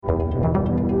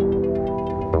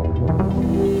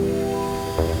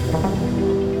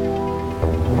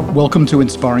Welcome to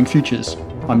Inspiring Futures.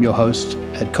 I'm your host,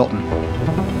 Ed Cotton.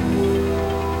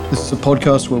 This is a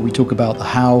podcast where we talk about the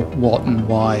how, what, and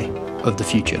why of the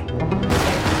future.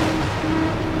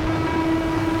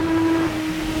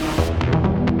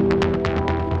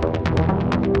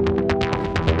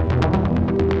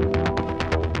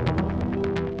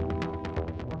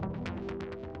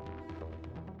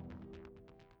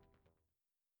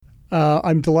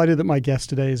 I'm delighted that my guest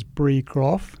today is Bree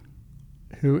Groff,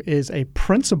 who is a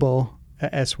principal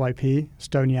at SYP,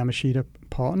 Stone Yamashita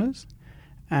Partners.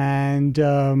 And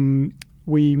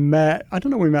we met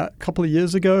a couple of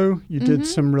years ago. You did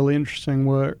some really interesting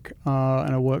work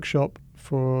in a workshop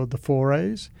for the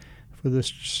 4As, for the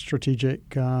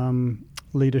strategic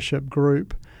leadership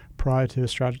group prior to a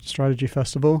strategy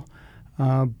festival.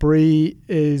 Bree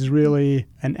is really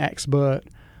an expert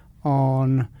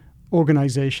on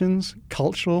organizations,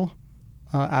 cultural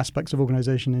aspects of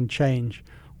organization, and change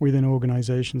within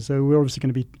organizations. So we're obviously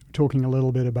going to be talking a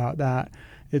little bit about that.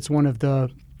 It's one of the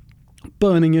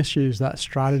burning issues that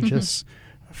strategists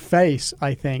face,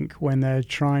 I think, when they're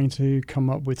trying to come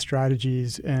up with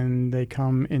strategies and they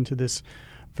come into this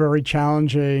very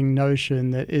challenging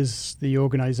notion that is the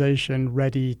organization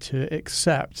ready to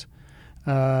accept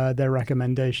their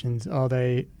recommendations?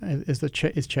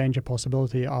 Is change a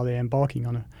possibility? Are they embarking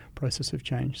on a process of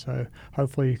change? So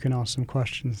hopefully you can ask some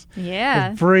questions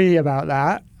with Bree about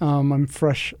that. I'm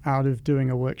fresh out of doing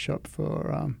a workshop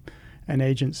for an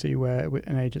agency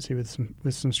with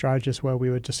some strategists where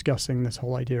we were discussing this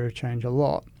whole idea of change a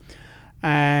lot.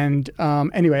 And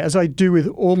anyway, as I do with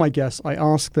all my guests, I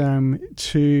ask them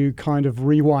to kind of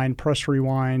press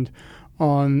rewind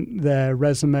on their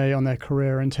resume, on their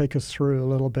career, and take us through a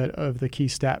little bit of the key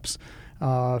steps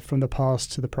from the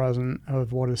past to the present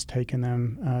of what has taken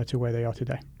them to where they are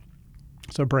today.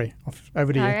 So, Bree,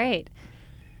 over to you. All right.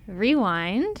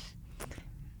 Rewind.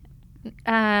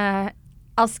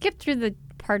 I'll skip through the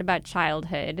part about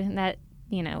childhood. That,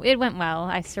 it went well.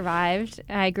 I survived.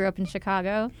 I grew up in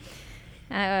Chicago.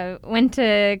 Went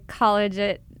to college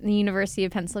at the University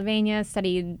of Pennsylvania,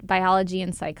 studied biology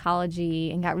and psychology,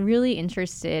 and got really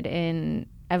interested in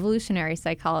evolutionary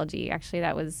psychology. Actually,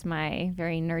 that was my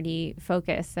very nerdy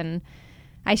focus. And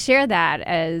I share that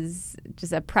as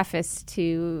just a preface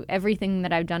to everything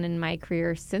that I've done in my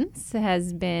career since.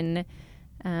 Has been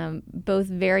both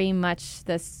very much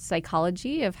the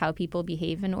psychology of how people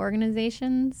behave in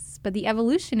organizations, but the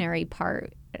evolutionary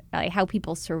part, like how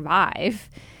people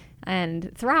survive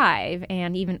and thrive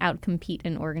and even outcompete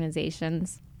in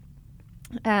organizations.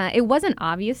 It wasn't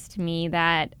obvious to me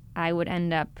that I would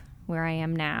end up where I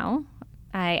am now.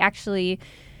 I actually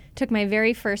took my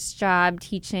very first job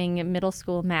teaching middle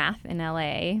school math in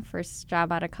LA, first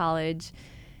job out of college,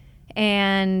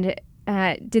 and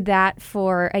did that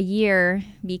for a year,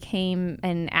 became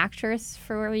an actress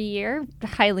for a year,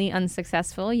 highly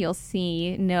unsuccessful. You'll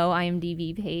see no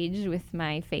IMDb page with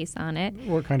my face on it.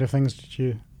 What kind of things did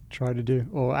you try to do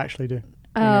or actually do?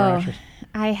 Oh,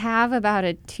 I have about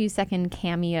a 2-second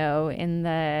cameo in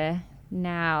the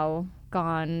now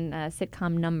gone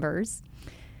sitcom Numbers.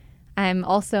 I'm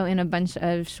also in a bunch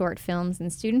of short films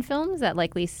and student films that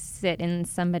likely sit in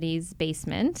somebody's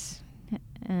basement,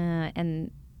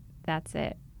 and that's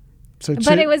it.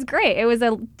 But it was great. It was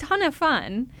a ton of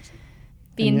fun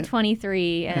being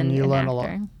 23 and you an learned actor. a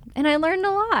lot. And I learned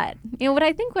a lot.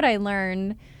 What I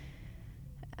learned,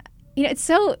 it's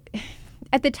so,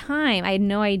 at the time, I had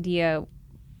no idea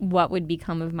what would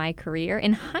become of my career.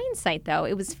 In hindsight, though,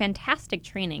 it was fantastic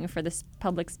training for this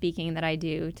public speaking that I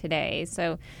do today.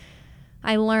 So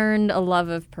I learned a love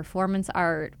of performance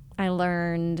art. I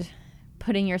learned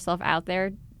putting yourself out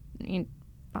there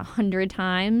 100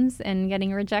 times and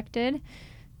getting rejected.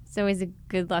 It's always a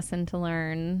good lesson to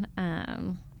learn.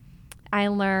 I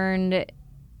learned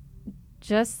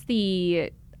just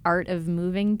the art of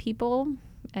moving people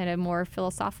at a more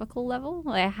philosophical level.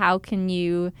 Like how can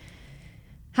you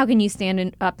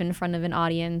stand up in front of an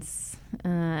audience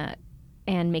and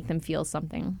make them feel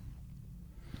something?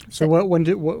 So what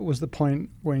was the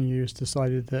point when you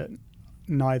decided that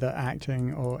neither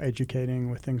acting or educating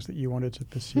were things that you wanted to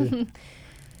pursue?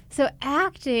 So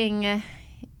acting,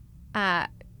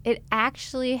 it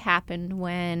actually happened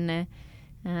when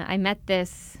I met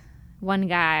this one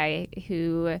guy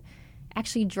who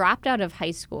actually dropped out of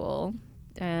high school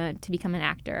to become an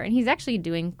actor. And he's actually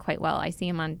doing quite well. I see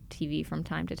him on TV from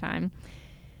time to time.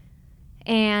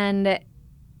 And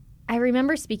I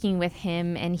remember speaking with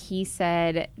him, and he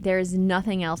said, there's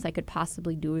nothing else I could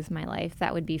possibly do with my life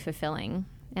that would be fulfilling.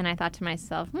 And I thought to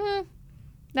myself,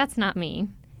 that's not me.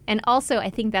 And also,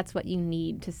 I think that's what you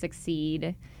need to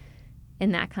succeed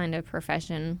in that kind of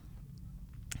profession.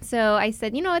 So I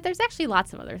said, you know what, there's actually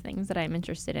lots of other things that I'm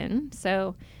interested in.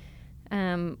 So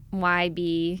why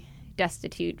be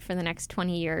destitute for the next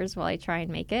 20 years while I try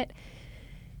and make it?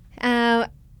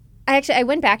 I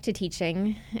went back to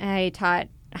teaching. I taught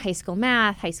high school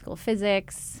math, high school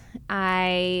physics.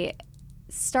 I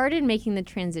started making the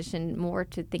transition more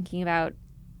to thinking about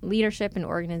leadership and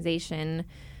organization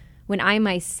when I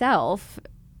myself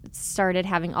started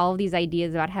having all of these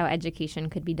ideas about how education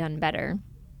could be done better.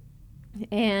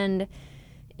 And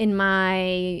in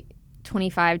my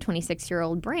 25,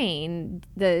 26-year-old brain,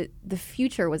 the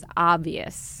future was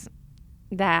obvious,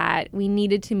 that we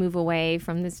needed to move away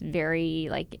from this very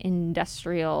like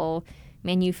industrial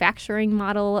manufacturing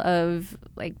model of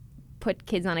like put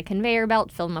kids on a conveyor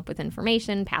belt, fill them up with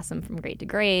information, pass them from grade to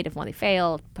grade. If one they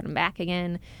fail, put them back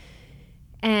again.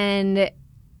 And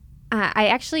I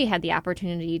actually had the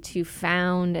opportunity to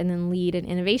found and then lead an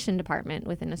innovation department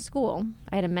within a school.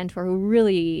 I had a mentor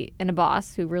and a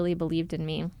boss who really believed in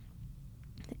me.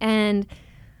 And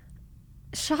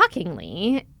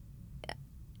shockingly,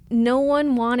 no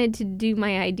one wanted to do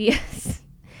my ideas,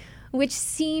 which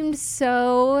seemed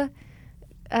so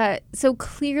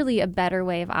clearly a better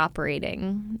way of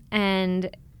operating. And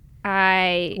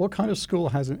What kind of school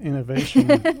has an innovation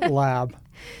lab?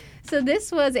 So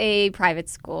this was a private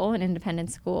school, an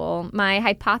independent school. My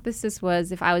hypothesis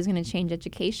was if I was going to change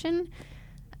education,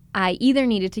 I either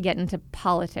needed to get into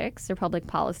politics or public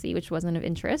policy, which wasn't of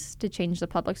interest, to change the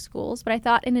public schools. But I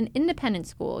thought in an independent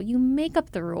school, you make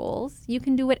up the rules. You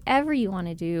can do whatever you want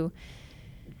to do.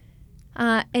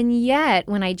 And yet,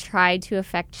 when I tried to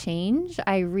affect change,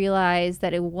 I realized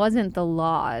that it wasn't the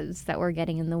laws that were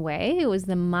getting in the way. It was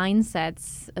the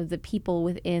mindsets of the people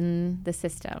within the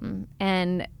system.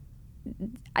 And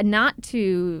not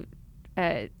to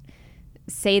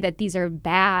say that these are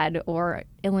bad or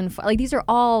ill-informed. Like, these are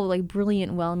all like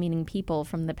brilliant, well-meaning people,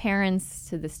 from the parents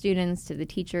to the students to the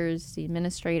teachers to the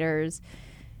administrators,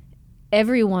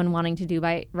 everyone wanting to do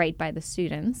right by the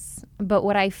students. But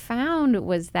what I found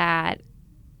was that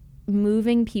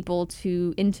moving people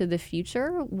into the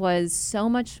future was so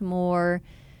much more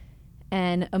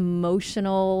an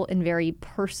emotional and very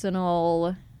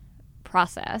personal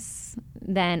process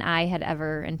than I had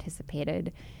ever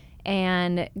anticipated,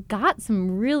 and got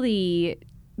some really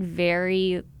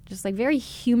very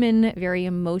human, very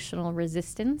emotional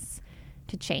resistance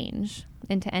to change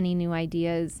and to any new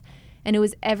ideas. And it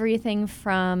was everything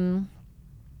from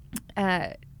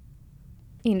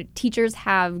teachers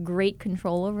have great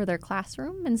control over their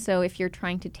classroom, and so if you're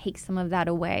trying to take some of that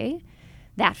away,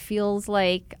 that feels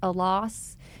like a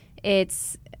loss.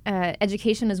 It's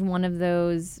education is one of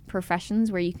those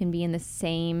professions where you can be in the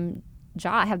same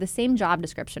job, have the same job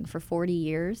description for 40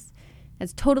 years.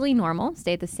 It's totally normal.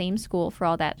 Stay at the same school for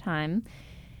all that time.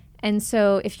 And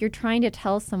so if you're trying to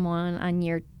tell someone on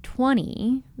year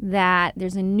 20 that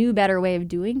there's a new, better way of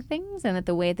doing things and that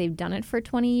the way they've done it for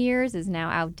 20 years is now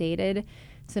outdated,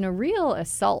 it's a real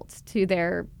assault to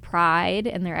their pride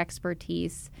and their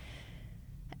expertise.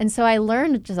 And so I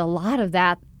learned just a lot of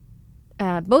that,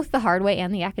 both the hard way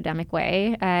and the academic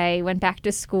way. I went back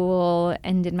to school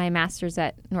and did my master's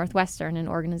at Northwestern in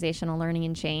organizational learning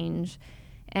and change,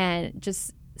 and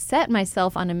just set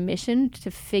myself on a mission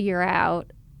to figure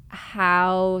out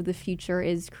how the future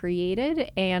is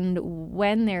created, and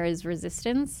when there is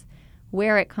resistance,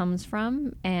 where it comes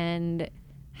from, and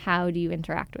how do you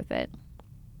interact with it.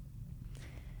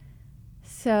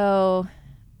 So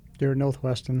you're at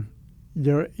Northwestern.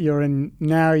 You're in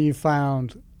now. You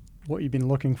found what you've been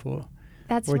looking for.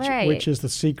 That's right. Which is the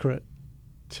secret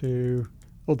the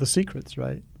secrets,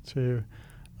 right, to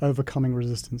overcoming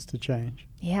resistance to change.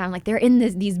 Yeah, I'm like, they're in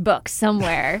these books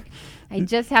somewhere. I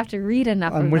just have to read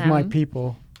enough of them. I'm with my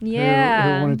people who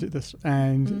want to do this.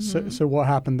 And so what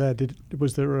happened there?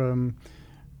 Was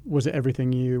it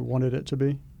everything you wanted it to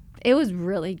be? It was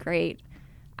really great.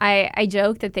 I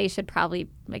joke that they should probably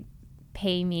like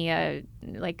pay me a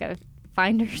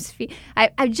finder's fee. I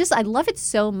love it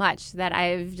so much that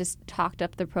I've just talked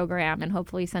up the program and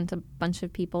hopefully sent a bunch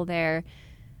of people there.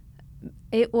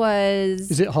 It was...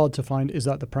 Is it hard to find? Is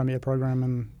that the premier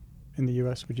program in the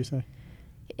U.S., would you say?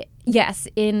 Yes,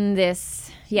 in this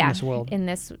world. In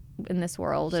this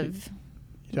world of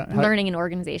learning and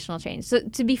organizational change. So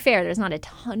to be fair, there's not a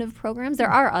ton of programs.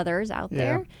 There are others out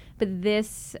there, but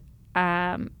this,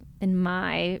 in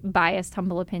my biased,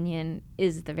 humble opinion,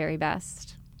 is the very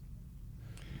best.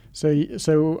 So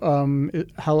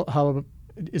how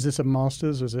is this a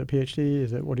master's? Is it a PhD?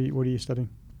 Is it what are you studying?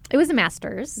 It was a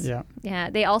master's. Yeah. Yeah.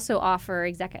 They also offer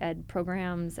exec ed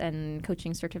programs and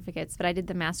coaching certificates, but I did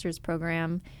the master's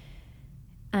program.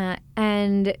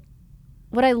 And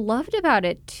what I loved about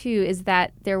it too is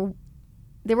that there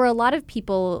were a lot of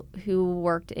people who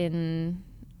worked in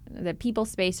the people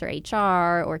space or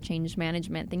HR or change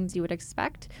management, things you would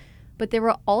expect. But there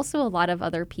were also a lot of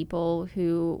other people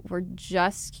who were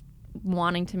just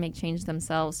wanting to make change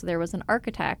themselves. So there was an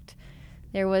architect.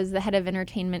 There was the head of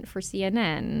entertainment for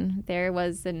CNN. There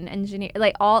was an engineer,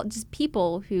 like all just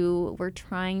people who were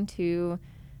trying to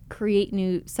create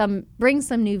bring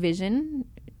some new vision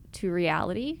to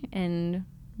reality and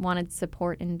wanted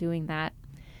support in doing that.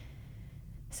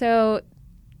 So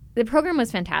the program was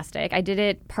fantastic. I did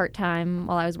it part-time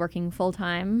while I was working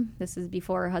full-time. This is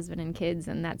before husband and kids,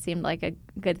 and that seemed like a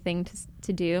good thing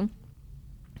to do.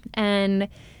 And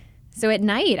so at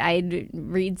night, I'd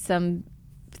read some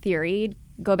theory,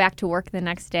 go back to work the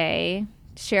next day,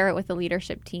 share it with the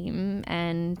leadership team,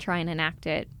 and try and enact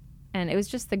it. And it was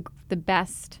just the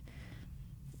best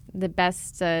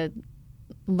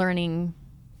learning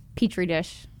petri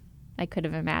dish I could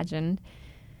have imagined.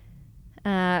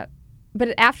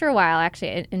 But after a while,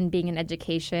 actually, in being in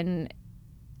education,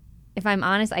 if I'm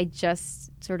honest, I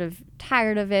just sort of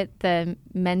tired of it. The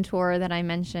mentor that I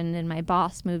mentioned and my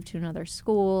boss moved to another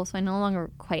school, so I no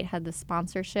longer quite had the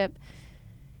sponsorship.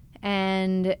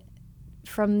 And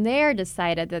from there,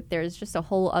 decided that there's just a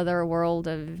whole other world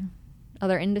of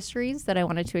other industries that I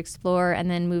wanted to explore,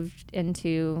 and then moved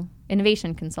into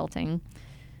innovation consulting.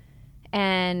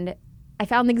 And I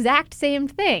found the exact same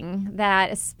thing,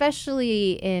 that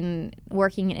especially in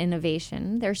working in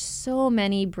innovation, there's so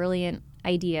many brilliant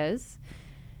ideas.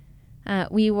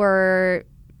 We were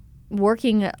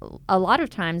working a lot of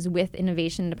times with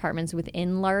innovation departments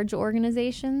within large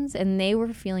organizations, and they were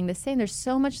feeling the same. There's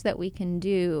so much that we can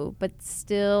do, but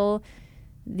still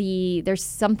there's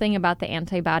something about the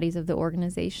antibodies of the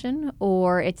organization,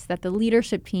 or it's that the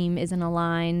leadership team isn't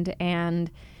aligned,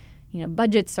 and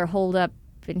budgets are holed up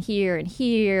and here,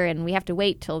 and we have to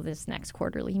wait till this next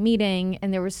quarterly meeting.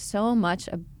 And there was so much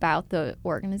about the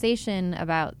organization,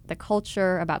 about the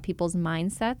culture, about people's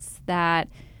mindsets that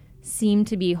seemed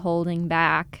to be holding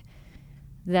back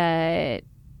the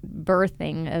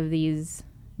birthing of these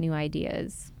new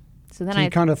ideas. So then you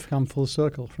kind of come full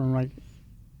circle from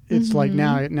it's like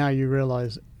now you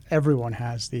realize everyone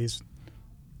has these.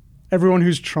 Everyone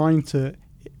who's trying to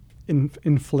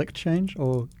inflict change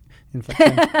or inflict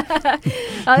change.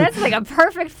 Oh, that's like a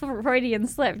perfect Freudian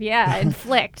slip. Yeah,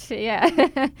 inflict.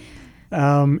 Yeah.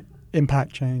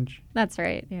 Impact change. That's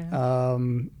right. Yeah.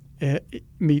 It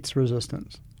meets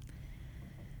resistance.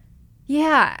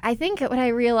 Yeah, I think what I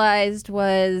realized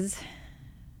was,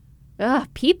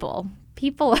 people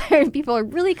are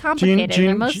really complicated.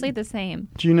 They're mostly the same.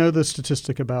 Do you know the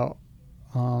statistic about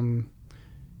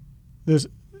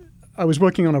I was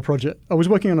working on a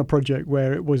project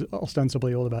where it was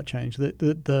ostensibly all about change.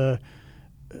 The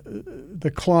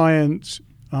client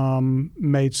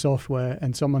made software,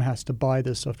 and someone has to buy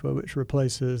this software, which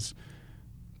replaces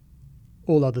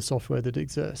all other software that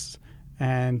exists,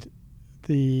 and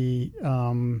the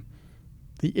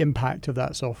impact of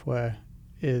that software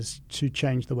is to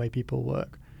change the way people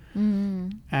work.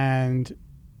 And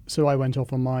so I went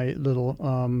off on my little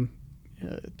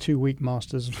 2-week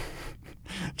master's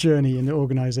journey in the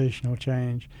organizational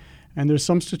change. And there's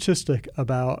some statistic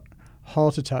about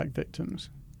heart attack victims.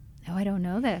 Oh, I don't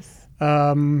know this.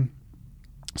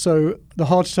 So the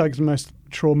heart attack is the most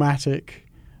traumatic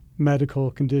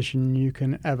medical condition you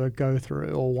can ever go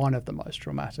through, or one of the most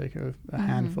traumatic of a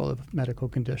handful of medical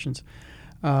conditions.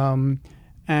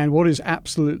 And what is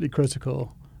absolutely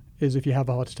critical is, if you have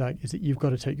a heart attack, is that you've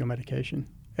got to take your medication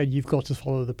and you've got to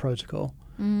follow the protocol,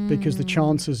 because the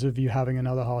chances of you having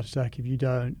another heart attack if you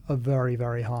don't are very,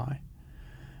 very high.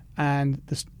 And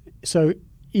so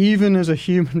even as a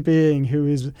human being who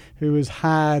has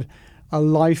had a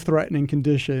life-threatening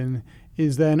condition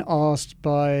is then asked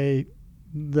by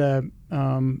the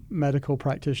medical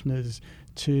practitioners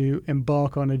to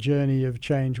embark on a journey of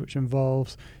change, which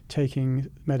involves taking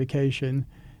medication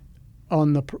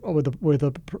with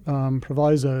a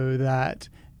proviso that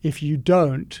if you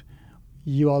don't,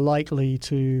 you are likely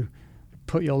to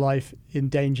put your life in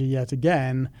danger yet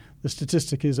again. The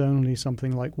statistic is only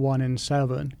something like 1 in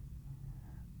 7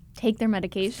 take their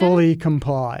medication, fully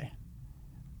comply.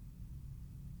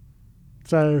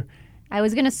 So I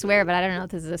was going to swear, but I don't know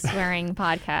if this is a swearing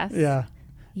podcast.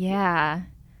 Yeah.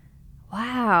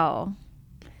 Wow.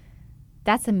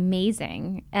 That's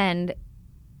amazing.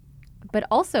 But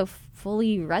also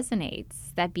fully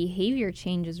resonates that behavior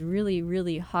change is really,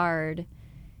 really hard,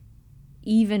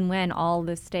 even when all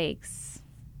the stakes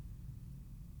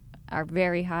are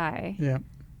very high. Yeah.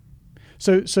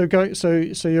 So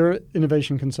you're at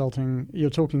innovation consulting.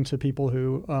 You're talking to people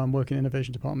who work in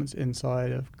innovation departments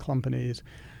inside of companies,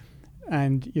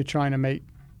 and you're trying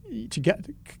to get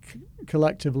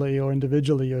collectively or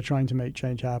individually. You're trying to make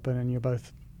change happen, and you're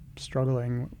both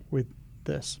struggling with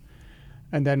this.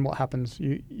 And then what happens?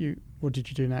 What did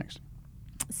you do next?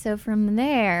 So from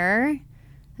there,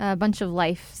 a bunch of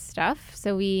life stuff.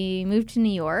 So we moved to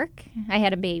New York. I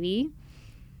had a baby.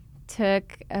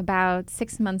 Took about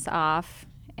 6 months off.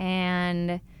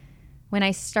 And when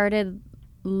I started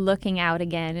looking out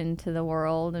again into the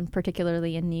world, and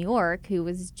particularly in New York, who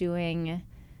was doing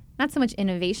not so much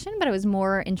innovation, but I was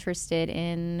more interested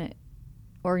in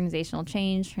organizational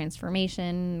change,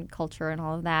 transformation, culture, and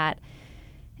all of that.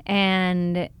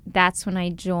 And that's when I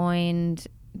joined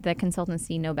the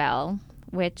consultancy Nobel,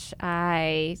 which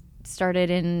I started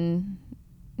in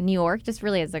New York just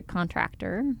really as a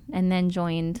contractor, and then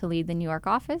joined to lead the New York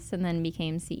office, and then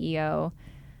became CEO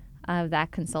of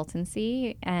that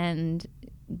consultancy and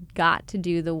got to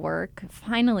do the work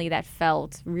finally that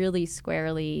felt really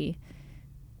squarely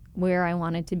where I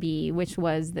wanted to be, which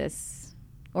was this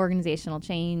organizational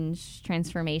change,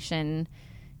 transformation,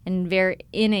 and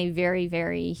in a very,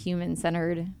 very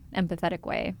human-centered, empathetic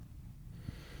way.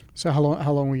 So how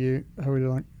long were you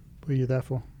there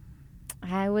for?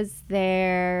 I was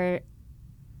there.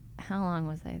 How long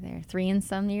was I there? 3 and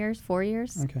some years, 4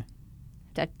 years. Okay.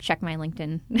 To check my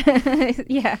LinkedIn.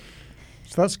 Yeah.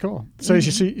 So that's cool. So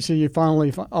you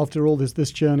finally, after all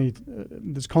this journey,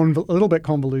 this a little bit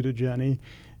convoluted journey,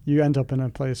 you end up in a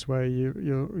place where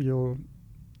you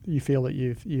feel that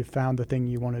you've found the thing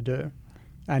you want to do,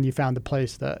 and you found the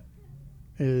place that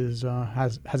is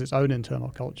has its own internal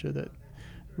culture that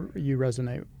you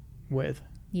resonate with.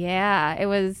 Yeah,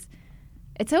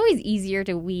 it's always easier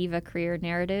to weave a career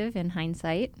narrative in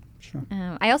hindsight. Sure.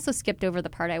 I also skipped over the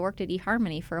part. I worked at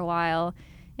eHarmony for a while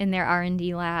in their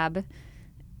R&D lab,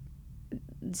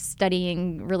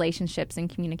 studying relationships and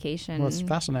communication. Well, it's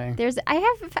fascinating.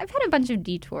 I've had a bunch of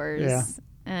detours. Yeah,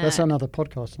 that's another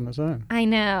podcast on its own. I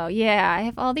know. Yeah, I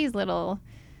have all these little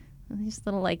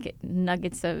like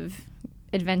nuggets of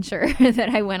adventure that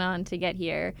I went on to get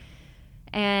here,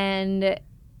 and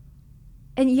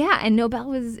Nobel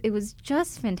was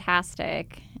just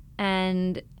fantastic.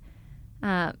 And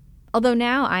although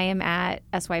now I am at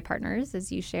SY Partners,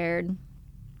 as you shared,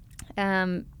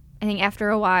 I think after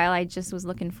a while I just was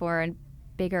looking for a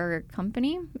bigger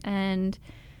company. And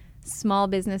small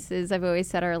businesses, I've always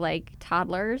said, are like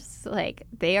toddlers. Like,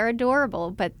 they are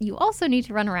adorable, but you also need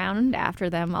to run around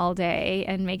after them all day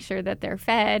and make sure that they're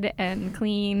fed and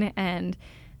clean and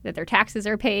that their taxes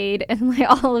are paid and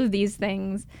like all of these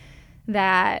things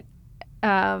that,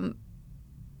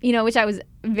 which I was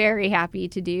very happy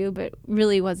to do, but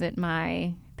really wasn't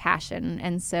my passion.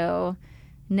 And so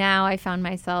now I found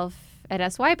myself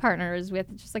at SY Partners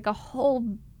with just like a whole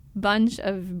bunch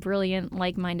of brilliant,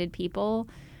 like-minded people,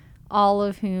 all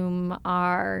of whom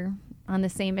are on the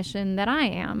same mission that I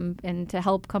am, and to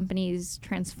help companies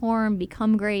transform,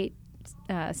 become great,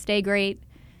 stay great,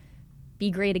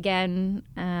 be great again,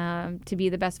 to be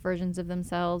the best versions of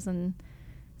themselves. And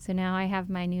so now I have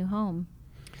my new home.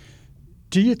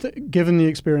 Do you, given the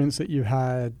experience that you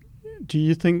had, do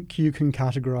you think you can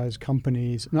categorize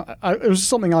companies? Now, it was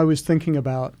something I was thinking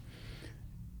about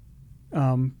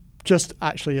just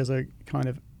actually as a kind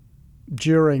of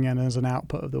during and as an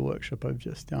output of the workshop I've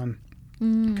just done.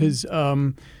 Because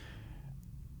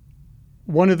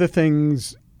one of the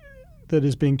things that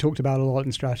is being talked about a lot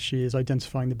in strategy is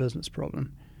identifying the business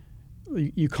problem.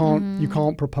 You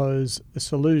can't propose a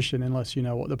solution unless you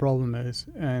know what the problem is,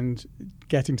 and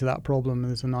getting to that problem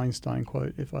is an Einstein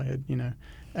quote. If I had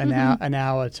an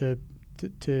hour to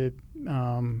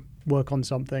work on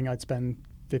something, I'd spend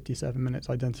 57 minutes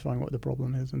identifying what the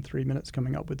problem is and 3 minutes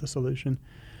coming up with the solution.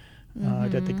 I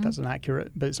don't think that's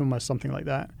inaccurate, but it's almost something like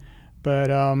that. But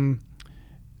in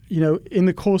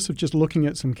the course of just looking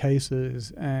at some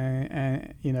cases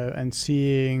and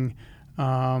seeing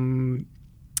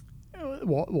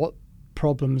what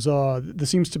problems are, there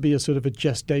seems to be a sort of a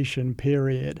gestation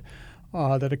period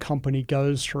that a company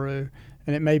goes through,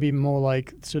 and it may be more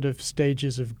like sort of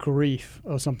stages of grief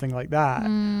or something like that,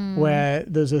 where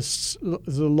there's a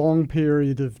long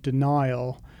period of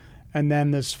denial, and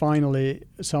then there's finally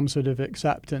some sort of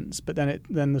acceptance, but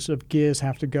then the sort of gears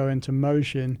have to go into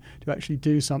motion to actually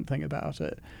do something about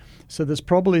it. So there's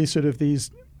probably sort of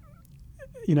these,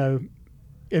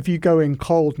 if you go in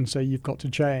cold and say you've got to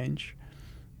change,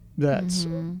 that's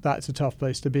a tough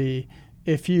place to be.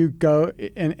 If you go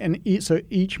so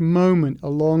each moment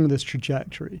along this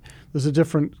trajectory, there's a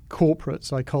different corporate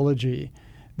psychology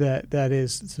that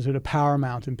is sort of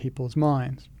paramount in people's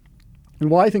minds. And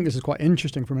why I think this is quite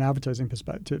interesting from an advertising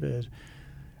perspective is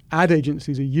ad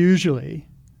agencies are usually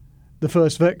the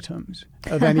first victims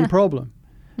of any problem.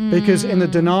 Because in the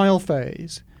denial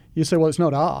phase, you say, well, it's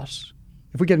not us.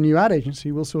 If we get a new ad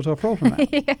agency, we'll sort our problem out.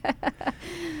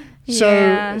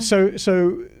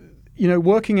 So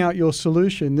working out your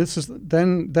solution, this is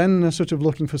then sort of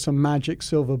looking for some magic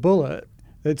silver bullet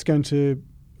that's going to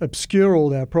obscure all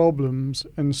their problems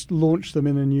and launch them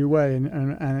in a new way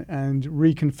and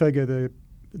reconfigure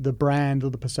the brand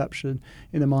or the perception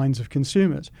in the minds of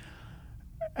consumers.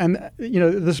 And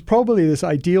there's probably this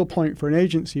ideal point for an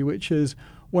agency, which is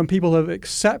when people have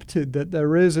accepted that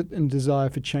there is a desire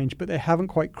for change, but they haven't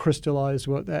quite crystallized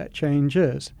what that change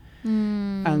is.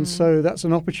 And so that's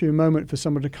an opportune moment for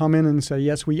someone to come in and say,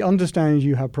 yes, we understand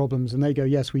you have problems. And they go,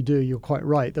 yes, we do. You're quite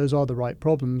right. Those are the right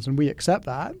problems. And we accept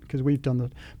that because we've done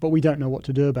that, but we don't know what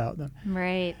to do about them.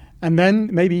 Right. And then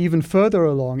maybe even further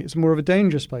along, it's more of a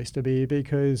dangerous place to be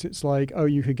because it's like, oh,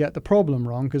 you could get the problem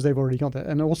wrong because they've already got that.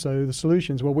 And also the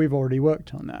solutions, well, we've already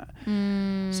worked on that.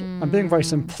 So I'm being very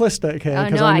simplistic here. Oh,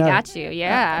 no, I got you.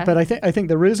 Yeah. But I think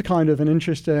there is a kind of an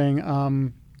interesting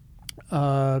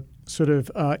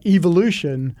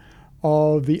evolution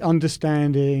of the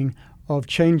understanding of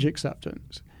change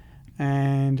acceptance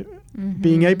and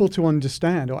being able to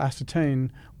understand or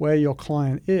ascertain where your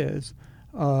client is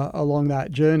along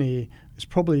that journey is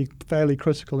probably fairly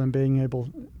critical in being able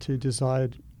to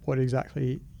decide what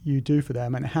exactly you do for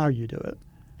them and how you do it.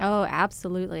 Oh,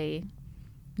 absolutely.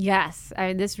 Yes.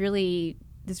 This really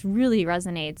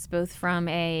resonates both from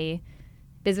a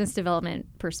business development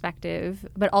perspective,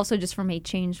 but also just from a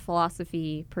change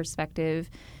philosophy perspective.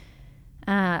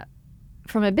 From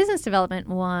a business development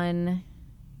one,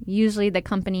 usually the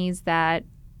companies that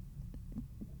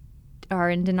are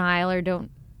in denial or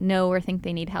don't know or think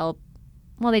they need help,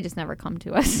 well, they just never come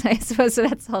to us, I suppose, so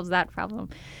that solves that problem.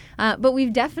 But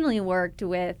we've definitely worked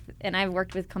with, and I've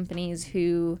worked with companies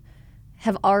who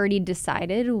have already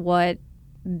decided what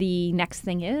the next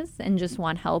thing is and just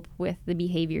want help with the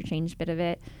behavior change bit of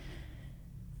it,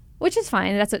 which is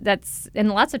fine. That's and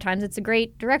lots of times it's a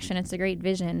great direction, it's a great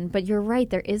vision. But you're right,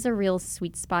 there is a real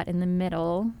sweet spot in the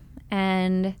middle,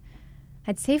 and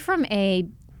I'd say from a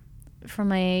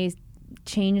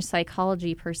change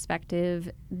psychology perspective,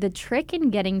 the trick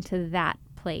in getting to that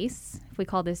place, if we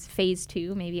call this phase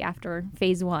 2, maybe after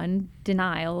phase 1,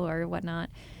 denial or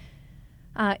whatnot,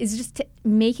 is just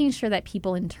making sure that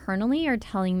people internally are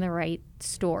telling the right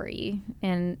story.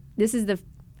 And this is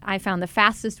I found the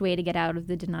fastest way to get out of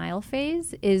the denial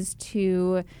phase is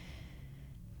to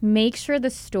make sure the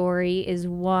story is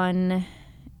one,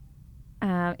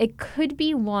 it could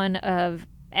be one of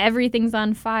everything's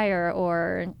on fire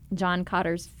or John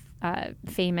Cotter's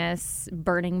famous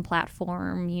burning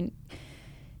platform.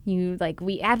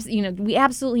 We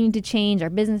absolutely need to change. Our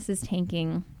business is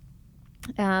tanking.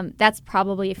 That's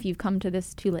probably if you've come to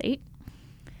this too late.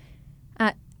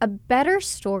 A better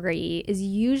story is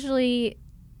usually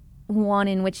one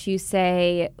in which you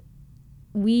say,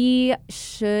 we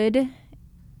should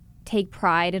take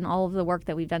pride in all of the work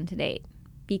that we've done to date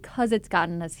because it's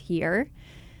gotten us here.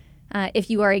 If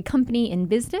you are a company in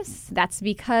business, that's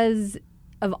because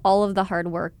of all of the hard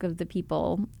work of the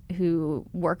people who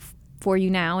work for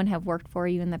you now and have worked for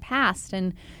you in the past.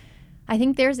 And I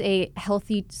think there's a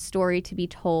healthy story to be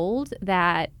told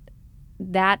that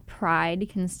pride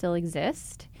can still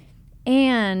exist,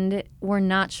 and we're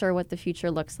not sure what the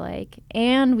future looks like,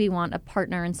 and we want a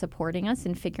partner in supporting us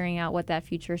in figuring out what that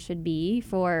future should be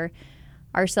for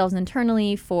ourselves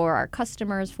internally, for our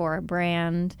customers, for our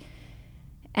brand.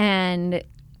 And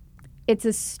it's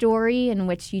a story in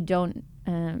which you don't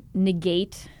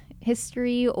negate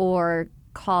history or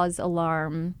cause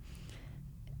alarm.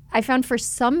 I found for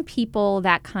some people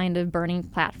that kind of burning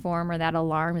platform or that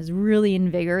alarm is really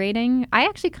invigorating. I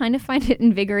actually kind of find it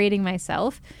invigorating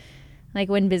myself. Like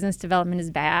when business development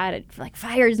is bad, it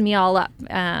fires me all up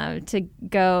to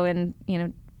go and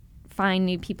find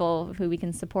new people who we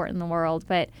can support in the world.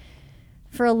 But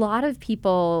for a lot of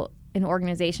people in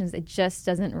organizations, it just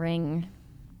doesn't ring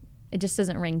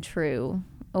true,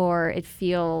 or it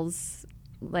feels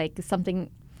like something.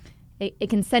 It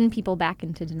can send people back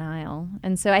into denial.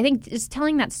 And so I think just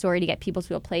telling that story to get people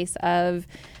to a place of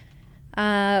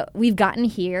we've gotten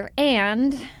here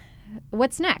and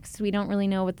what's next? We don't really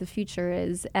know what the future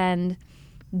is. And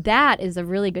that is a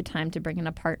really good time to bring in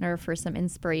a partner for some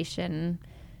inspiration.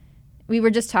 We were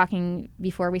just talking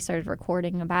before we started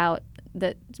recording about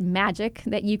the magic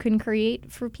that you can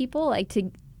create for people, like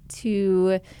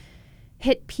to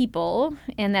hit people,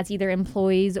 and that's either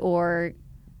employees or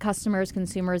customers,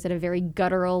 consumers at a very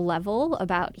guttural level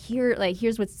about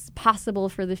here's what's possible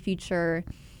for the future.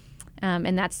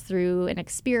 And that's through an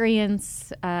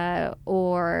experience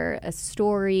or a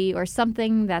story or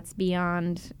something that's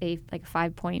beyond a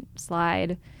 5-point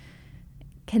slide,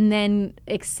 can then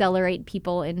accelerate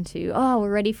people into, oh,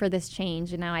 we're ready for this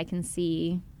change, and now I can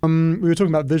see. We were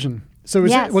talking about vision. So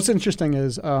Yes. what's interesting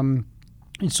is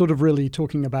it's sort of really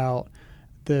talking about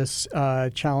this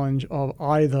challenge of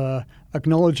either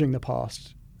acknowledging the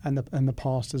past and the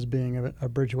past as being a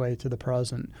bridgeway to the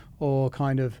present, or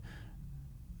kind of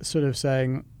sort of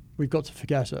saying we've got to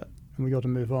forget it and we've got to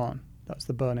move on. That's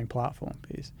the burning platform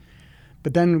piece.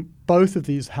 But then both of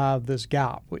these have this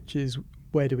gap, which is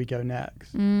where do we go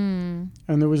next? And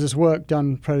there was this work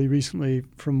done fairly recently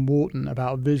from Wharton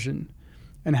about vision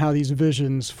and how these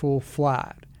visions fall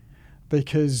flat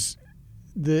because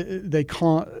they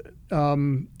can't.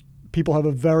 People have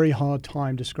a very hard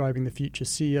time describing the future.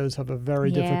 CEOs have a very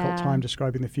difficult time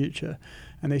describing the future.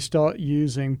 And they start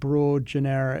using broad,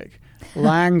 generic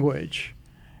language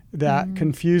that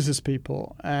confuses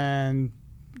people and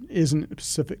isn't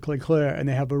specifically clear. And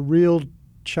they have a real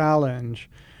challenge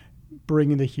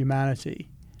bringing the humanity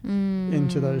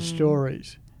into those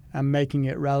stories and making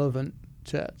it relevant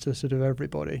to sort of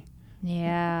everybody.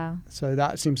 Yeah. So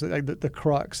that seems like the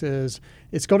crux is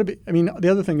it's got to be. I mean, the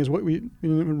other thing is what we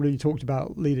haven't really talked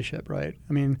about leadership, right?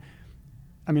 I mean,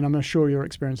 I'm not sure your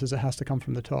experience is it has to come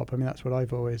from the top. I mean, that's what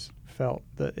I've always felt,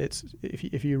 that it's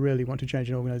if you really want to change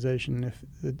an organization,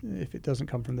 if it doesn't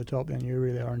come from the top, then you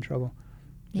really are in trouble.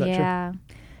 Is that true?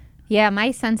 Yeah,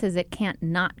 my sense is it can't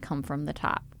not come from the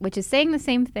top, which is saying the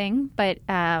same thing, but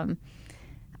I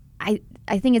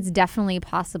think it's definitely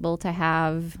possible to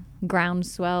have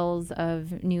groundswells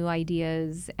of new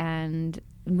ideas and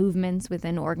movements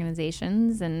within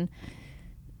organizations. And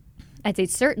I'd say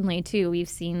certainly, too, we've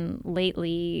seen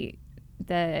lately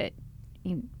the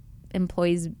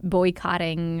employees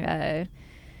boycotting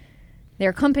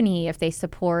their company if they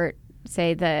support,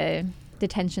 say, the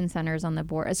detention centers on the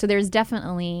board. So there's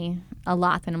definitely a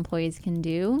lot that employees can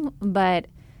do. But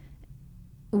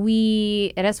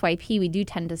we, at SYP, we do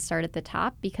tend to start at the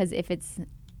top because if it's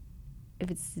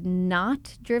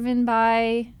not driven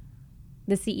by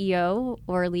the CEO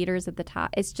or leaders at the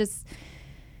top, it's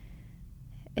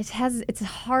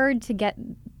hard to get.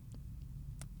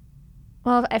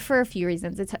 Well, for a few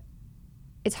reasons,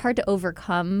 it's hard to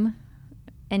overcome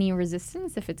any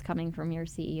resistance if it's coming from your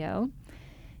CEO,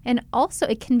 and also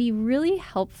it can be really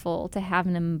helpful to have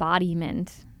an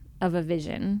embodiment of a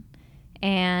vision,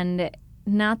 and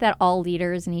not that all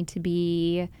leaders need to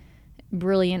be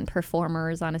brilliant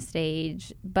performers on a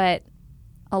stage, but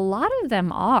a lot of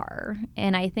them are.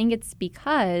 And I think it's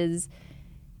because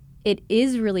it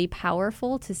is really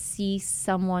powerful to see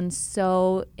someone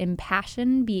so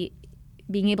impassioned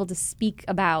being able to speak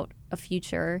about a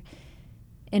future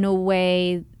in a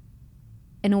way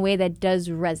that does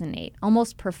resonate,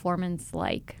 almost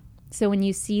performance-like. So when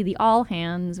you see the all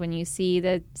hands, when you see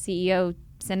the CEO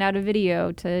send out a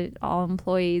video to all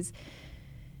employees,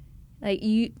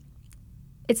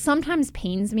 it sometimes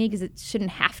pains me because it shouldn't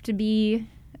have to be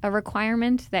a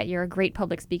requirement that you're a great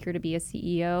public speaker to be a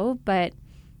CEO, but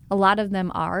a lot of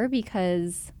them are,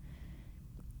 because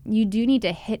you do need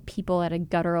to hit people at a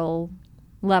guttural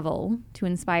level to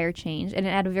inspire change, and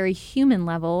at a very human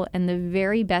level. And the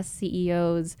very best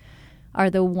CEOs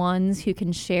are the ones who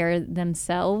can share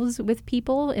themselves with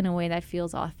people in a way that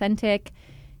feels authentic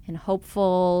and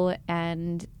hopeful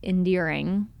and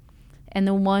endearing, and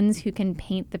the ones who can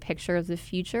paint the picture of the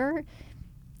future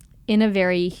in a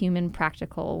very human,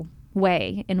 practical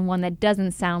way, in one that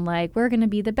doesn't sound like we're going to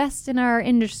be the best in our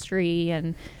industry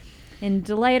and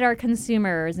delight our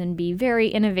consumers and be very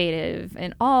innovative,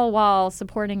 and all while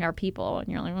supporting our people. And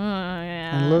you're like, oh,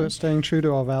 yeah. And staying true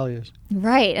to our values.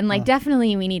 Right. And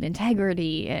definitely we need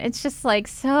integrity. It's just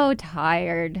so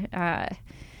tired.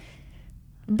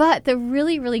 But the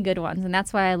really, really good ones, and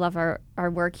that's why I love our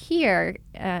work here,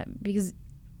 because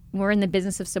we're in the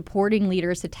business of supporting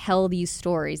leaders to tell these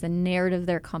stories, the narrative of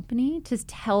their company, to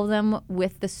tell them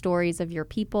with the stories of your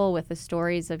people, with the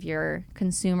stories of your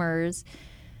consumers.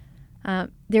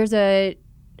 There's a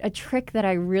trick that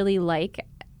I really like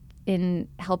in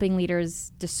helping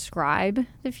leaders describe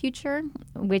the future,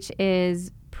 which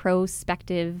is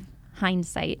prospective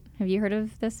hindsight. Have you heard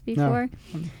of this before?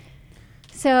 No.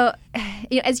 So,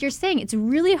 as you're saying, it's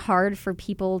really hard for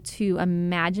people to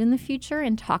imagine the future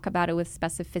and talk about it with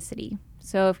specificity.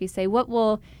 So if we say,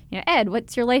 Ed,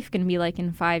 what's your life going to be like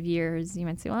in 5 years? You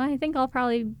might say, well, I think I'll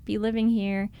probably be living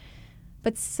here.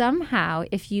 But somehow,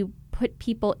 if you put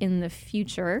people in the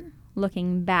future,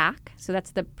 looking back, so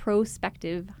that's the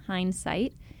prospective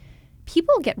hindsight,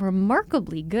 people get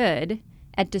remarkably good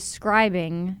at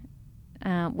describing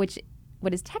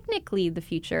what is technically the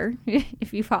future,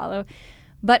 if you follow,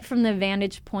 but from the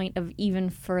vantage point of even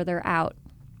further out.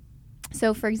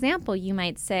 So, for example, you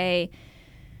might say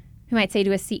to a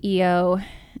CEO,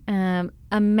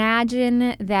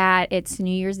 imagine that it's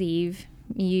New Year's Eve.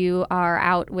 You are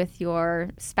out with your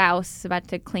spouse about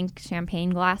to clink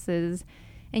champagne glasses,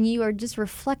 and you are just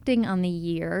reflecting on the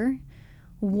year.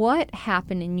 What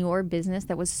happened in your business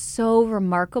that was so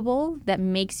remarkable that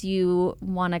makes you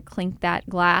want to clink that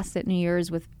glass at New Year's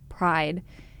with pride?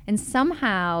 And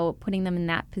somehow putting them in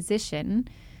that position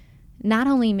not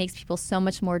only makes people so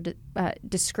much more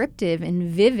descriptive and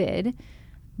vivid,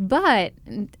 but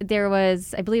there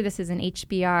was, I believe this is an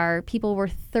HBR, people were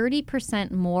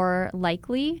 30% more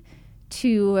likely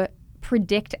to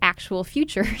predict actual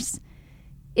futures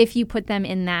if you put them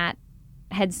in that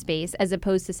headspace, as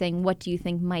opposed to saying, what do you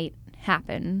think might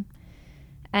happen?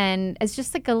 And it's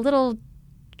just like a little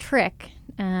trick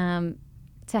to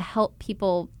help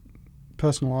people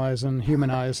personalize and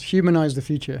humanize the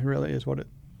future, really, is what it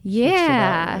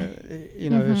yeah about.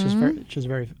 It's just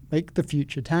very make the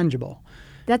future tangible.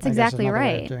 That's exactly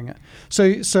right. Way of doing it. So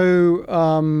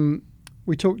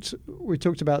we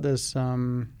talked about this.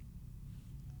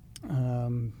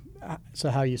 So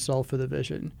how you solve for the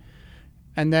vision,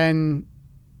 and then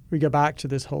we go back to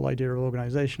this whole idea of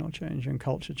organizational change and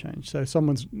culture change. So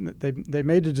they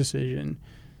made a decision.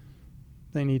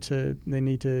 They need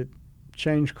to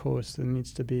change course. There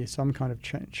needs to be some kind of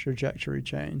trajectory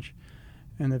change,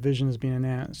 and the vision has been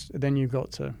announced. Then you've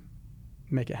got to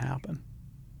make it happen.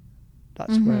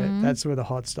 That's where the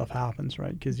hard stuff happens,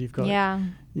 right? Because you've got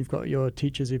your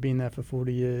teachers who've been there for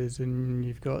 40 years, and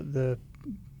you've got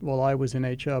I was in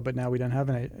HR, but now we don't have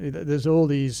an HR. There's all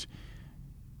these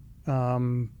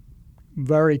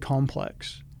very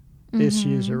complex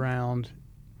issues around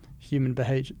human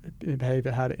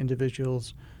behavior, how do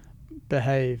individuals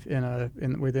behave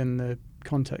within the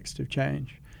context of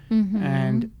change.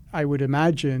 And I would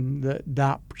imagine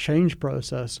that change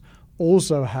process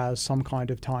also has some kind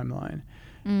of timeline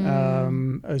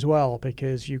as well,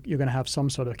 because you're going to have some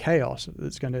sort of chaos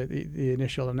that's going to the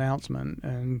initial announcement,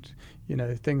 and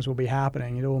things will be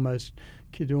happening. It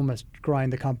could almost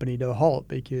grind the company to a halt,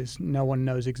 because no one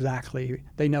knows exactly.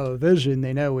 They know a vision,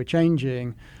 they know we're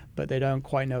changing, but they don't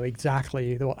quite know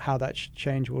exactly how that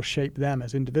change will shape them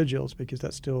as individuals, because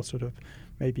that's still sort of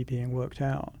maybe being worked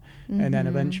out. And then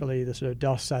eventually the sort of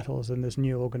dust settles and this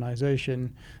new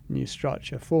organization, new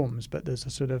structure forms. But there's a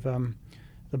sort of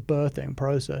the birthing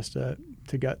process to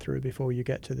get through before you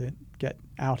get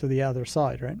out of the other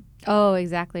side, right? Oh,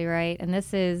 exactly right. And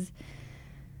this is,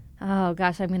 I'm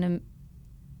going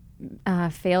to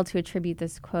fail to attribute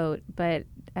this quote, but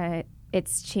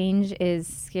it's change is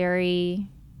scary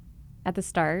at the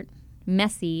start,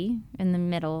 messy in the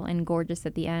middle, and gorgeous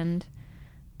at the end,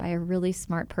 by a really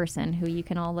smart person who you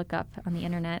can all look up on the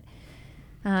internet.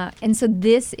 And so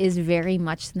this is very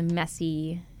much the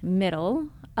messy middle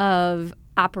of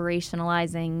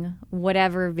operationalizing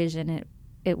whatever vision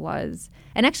it was.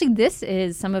 And actually, this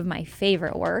is some of my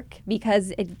favorite work,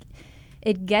 because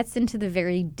it gets into the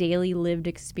very daily lived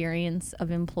experience of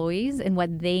employees and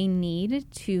what they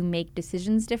need to make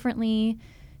decisions differently,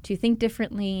 to think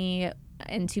differently,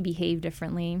 and to behave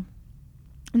differently.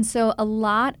 And so a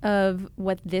lot of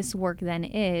what this work then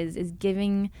is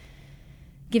giving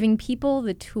people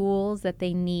the tools that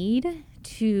they need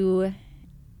to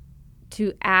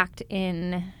act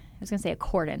in, I was going to say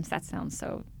accordance, that sounds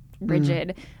so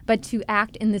rigid, but to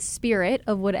act in the spirit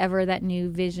of whatever that new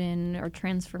vision or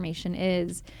transformation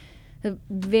is.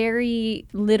 Very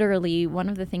literally, one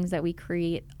of the things that we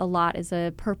create a lot is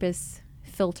a purpose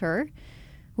filter,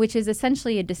 which is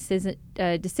essentially a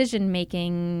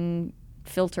decision-making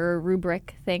filter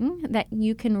rubric thing that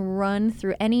you can run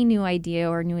through any new idea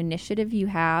or new initiative you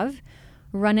have.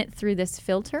 Run it through this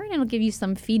filter, and it'll give you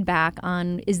some feedback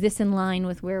on, is this in line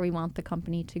with where we want the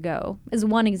company to go, as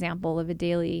one example of a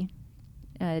daily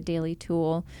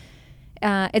tool.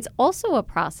 It's also a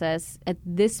process at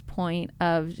this point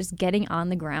of just getting on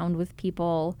the ground with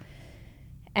people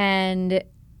and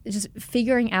just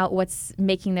figuring out what's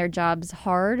making their jobs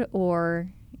hard or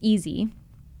easy.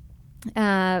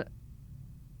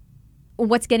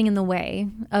 What's getting in the way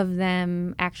of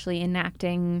them actually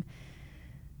enacting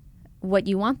what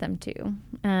you want them to.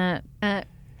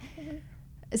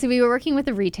 So we were working with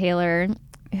a retailer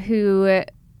who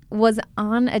was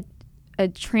on a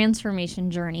transformation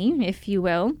journey, if you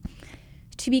will,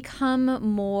 to become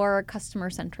more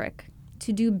customer-centric,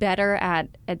 to do better at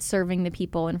serving the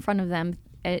people in front of them,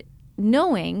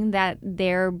 knowing that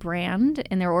their brand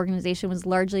and their organization was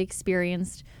largely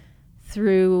experienced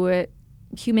through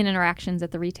human interactions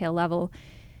at the retail level.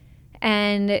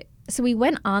 And so we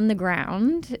went on the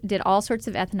ground, did all sorts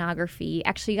of ethnography,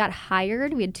 actually got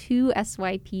hired. We had 2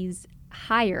 SYPs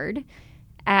hired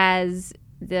as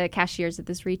the cashiers at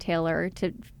this retailer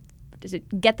to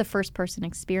get the first-person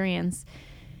experience.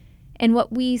 And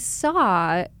what we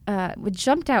saw, what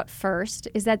jumped out first,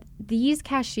 is that these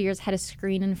cashiers had a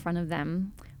screen in front of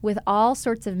them with all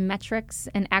sorts of metrics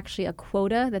and actually a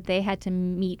quota that they had to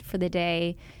meet for the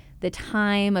day, the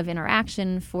time of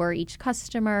interaction for each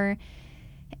customer,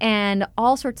 and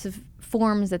all sorts of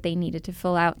forms that they needed to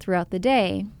fill out throughout the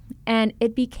day. And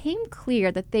it became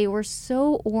clear that they were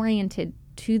so oriented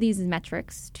to these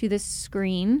metrics, to this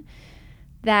screen,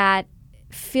 that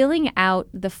filling out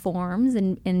the forms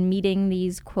and meeting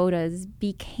these quotas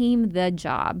became the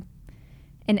job.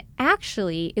 And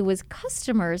actually, it was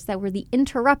customers that were the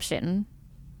interruption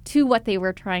to what they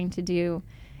were trying to do.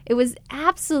 It was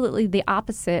absolutely the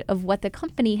opposite of what the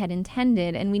company had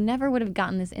intended, and we never would have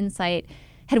gotten this insight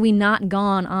had we not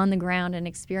gone on the ground and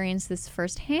experienced this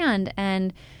firsthand.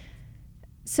 And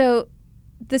so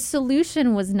the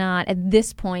solution was not at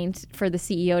this point for the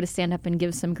CEO to stand up and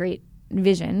give some great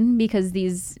vision, because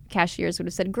these cashiers would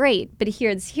have said, great, but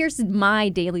here's my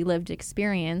daily lived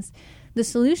experience. The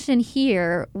solution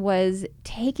here was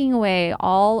taking away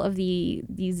all of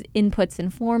these inputs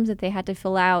and forms that they had to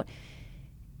fill out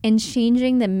and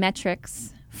changing the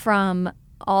metrics from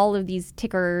all of these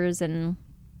tickers and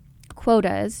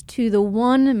quotas to the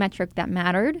one metric that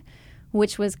mattered,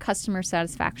 which was customer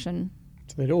satisfaction.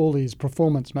 So they had all these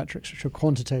performance metrics which were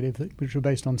quantitative, which were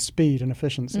based on speed and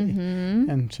efficiency,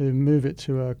 and to move it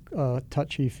to a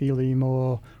touchy-feely,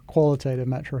 more qualitative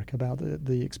metric about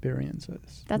the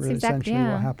experiences. That's really exactly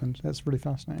essentially what happened. That's really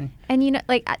fascinating. And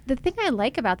the thing I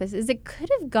like about this is it could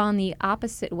have gone the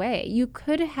opposite way.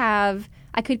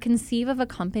 I could conceive of a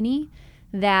company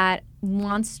that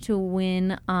wants to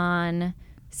win on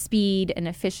speed and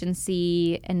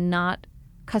efficiency and not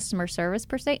customer service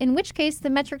per se, in which case the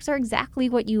metrics are exactly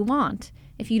what you want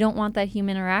if you don't want that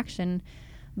human interaction.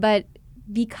 But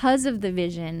because of the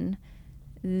vision,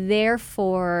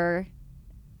 therefore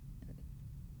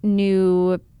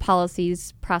new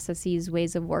policies, processes,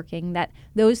 ways of working, that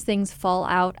those things fall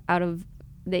out of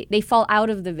they fall out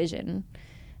of the vision.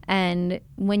 And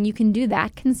when you can do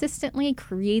that consistently,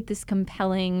 create this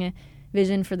compelling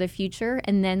vision for the future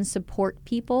and then support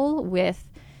people with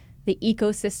the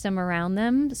ecosystem around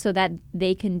them so that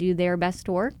they can do their best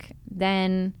work,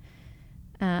 then,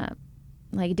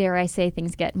 dare I say,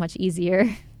 things get much easier.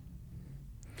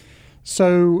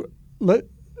 So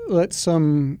let's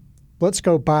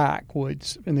go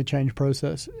backwards in the change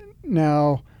process.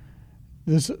 Now,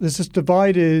 this is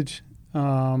divided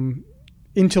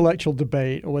intellectual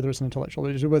debate, or whether it's an intellectual,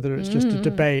 or whether it's just a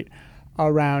debate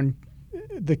around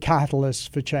the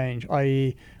catalyst for change,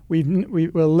 i.e.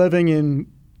 we're living in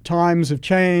times of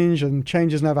change, and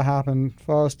changes never happen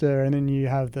faster. And then you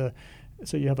have a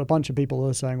bunch of people who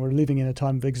are saying we're living in a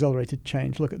time of accelerated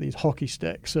change. Look at these hockey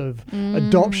sticks of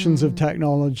adoptions of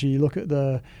technology. Look at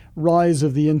the rise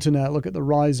of the internet. Look at the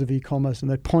rise of e-commerce,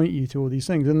 and they point you to all these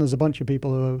things. And there's a bunch of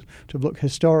people who have looked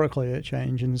historically at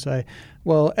change and say,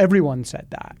 well, everyone said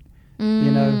that.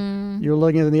 You're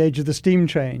looking at the age of the steam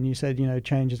train. You said,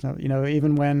 change is not.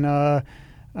 Even when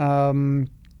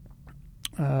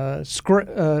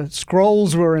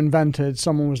scrolls were invented,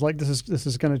 someone was like, this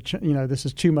is going to this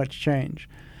is too much change.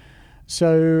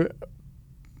 So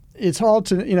it's hard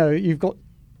to you've got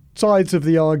sides of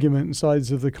the argument and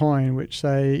sides of the coin which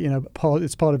say part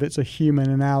of it's a human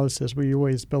analysis. We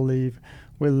always believe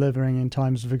we're living in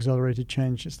times of accelerated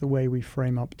change. It's the way we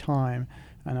frame up time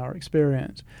and our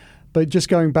experience. But just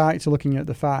going back to looking at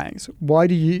the facts, why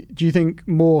do you think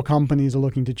more companies are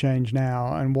looking to change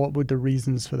now, and what would the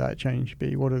reasons for that change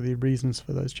be? What are the reasons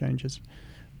for those changes?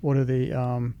 What are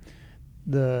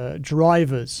the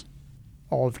drivers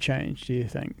of change, do you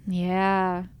think?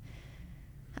 Yeah,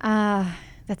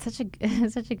 that's such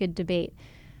a good debate.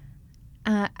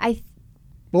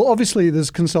 Well, obviously,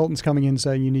 there's consultants coming in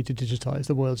saying you need to digitize.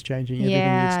 The world's changing.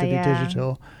 Everything needs to be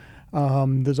digital.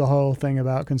 There's a whole thing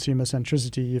about consumer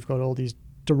centricity. You've got all these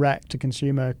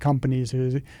direct-to-consumer companies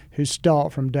who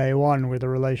start from day one with a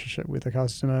relationship with the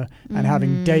customer and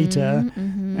having data,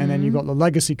 and then you've got the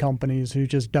legacy companies who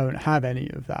just don't have any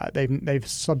of that. They've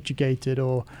subjugated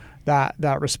or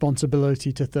that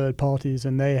responsibility to third parties,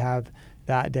 and they have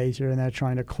that data, and they're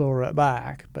trying to claw it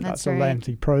back. But that's a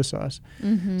lengthy process.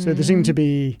 So there seemed to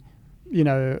be,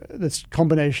 this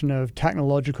combination of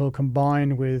technological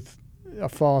combined with a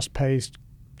fast-paced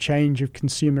change of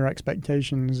consumer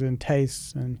expectations and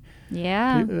tastes, and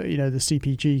Yeah. the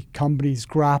CPG companies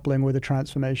grappling with a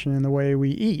transformation in the way we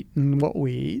eat and what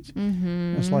we eat.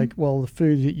 Mm-hmm. It's like, well, the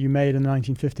food that you made in the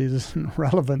 1950s isn't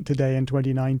relevant today in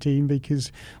 2019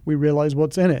 because we realize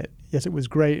what's in it. Yes, it was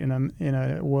great in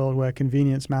a world where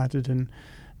convenience mattered and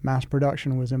mass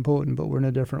production was important, but we're in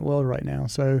a different world right now.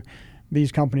 So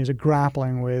these companies are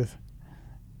grappling with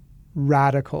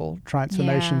radical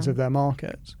transformations of their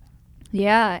markets.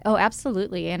 Yeah. Oh,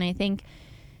 absolutely. And I think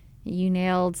you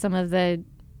nailed some of the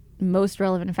most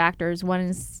relevant factors. One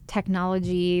is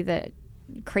technology, the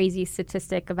crazy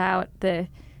statistic about the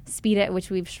speed at which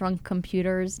we've shrunk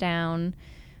computers down.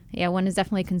 Yeah, one is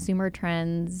definitely consumer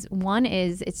trends. One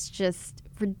is it's just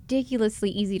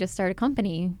ridiculously easy to start a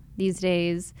company these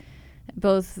days,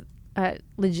 both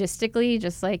logistically,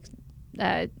 just like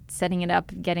setting it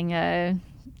up, getting a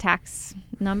tax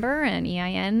number and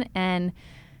EIN, and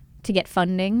to get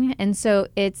funding. And so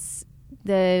it's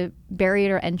the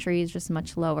barrier to entry is just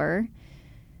much lower.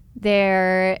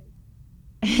 There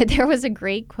was a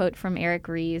great quote from Eric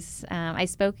Ries. I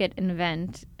spoke at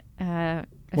Invent.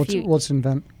 What's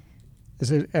Invent? Is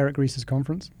it Eric Ries's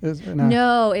conference?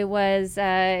 No, it was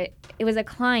a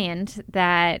client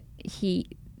that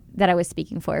I was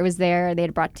speaking for. It was there. They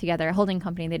had brought together a holding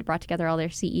company. They'd brought together all their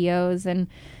CEOs, and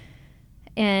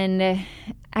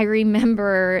I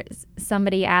remember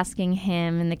somebody asking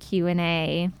him in the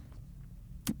Q&A,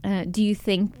 do you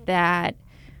think that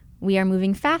we are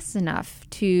moving fast enough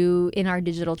in our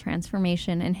digital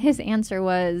transformation? And his answer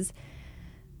was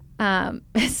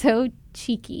so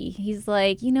cheeky. He's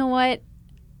like, you know what?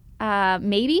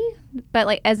 Maybe, but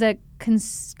like as a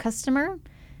customer,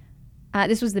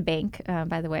 this was the bank,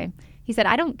 by the way. He said,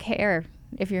 I don't care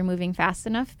if you're moving fast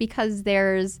enough because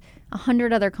there's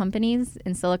 100 other companies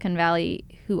in Silicon Valley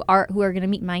who are going to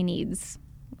meet my needs,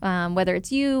 whether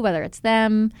it's you, whether it's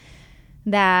them,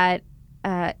 that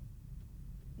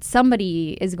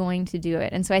somebody is going to do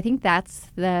it. And so I think that's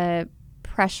the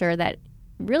pressure that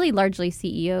really largely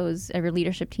CEOs or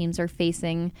leadership teams are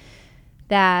facing,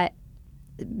 that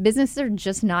businesses are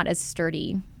just not as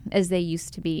sturdy as they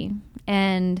used to be.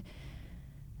 And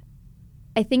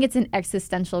I think it's an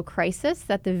existential crisis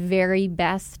that the very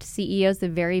best CEOs, the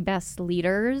very best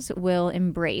leaders will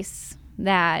embrace,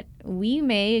 that we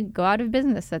may go out of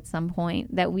business at some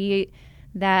point, that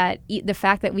the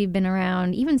fact that we've been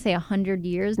around even say 100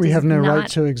 years, we have no right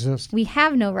to exist. We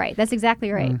have no right. That's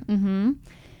exactly right. Mm-hmm.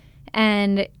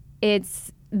 And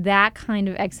it's that kind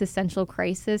of existential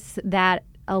crisis that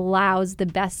allows the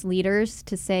best leaders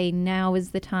to say, now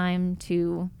is the time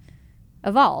to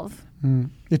evolve.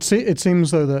 It seems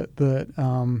though that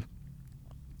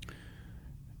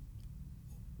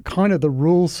kind of the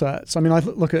rule sets. I mean, I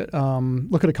look at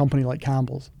a company like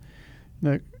Campbell's.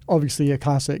 Obviously a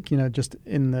classic. Just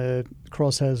in the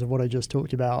crosshairs of what I just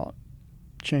talked about,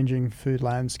 changing food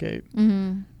landscape.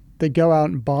 Mm-hmm. They go out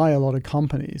and buy a lot of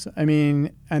companies. I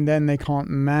mean, and then they can't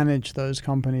manage those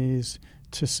companies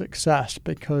to success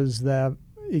because their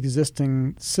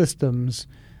existing systems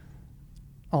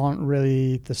aren't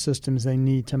really the systems they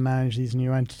need to manage these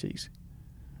new entities.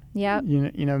 Yeah. I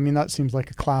mean, that seems like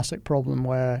a classic problem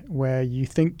where you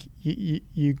think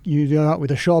you go out with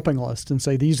a shopping list and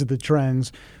say, these are the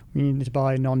trends. We need to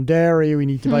buy non-dairy. We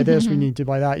need to buy this. We need to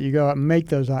buy that. You go out and make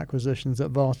those acquisitions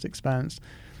at vast expense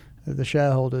of the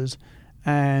shareholders,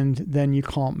 and then you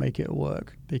can't make it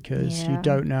work because you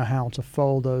don't know how to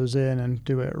fold those in and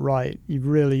do it right.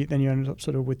 Then you end up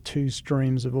sort of with two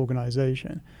streams of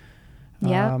organization.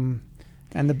 Yeah.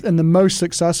 And the most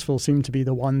successful seem to be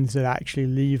the ones that actually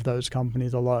leave those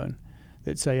companies alone.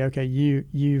 That say, okay,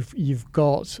 you've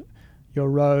got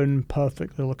your own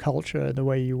perfect little culture, the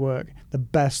way you work. The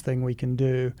best thing we can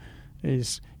do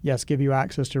is, yes, give you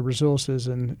access to resources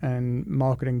and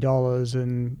marketing dollars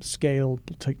and scale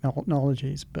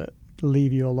technologies, but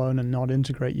leave you alone and not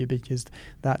integrate you, because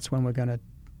that's when we're going to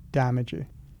damage you.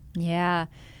 Yeah.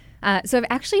 So I've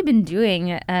actually been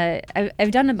doing,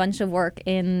 I've done a bunch of work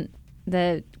in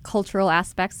the cultural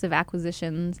aspects of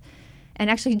acquisitions. And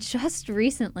actually just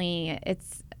recently,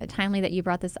 it's timely that you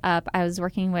brought this up, I was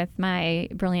working with my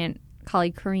brilliant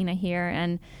colleague Karina here,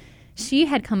 and she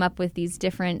had come up with these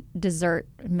different dessert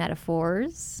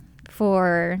metaphors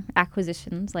for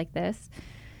acquisitions like this.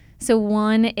 So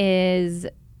one is,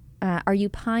 are you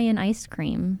pie and ice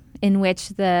cream, in which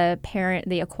the parent,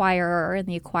 the acquirer, and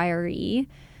the acquiree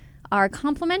are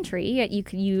complementary, yet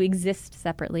you exist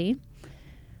separately.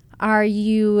 Are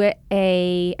you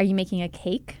making a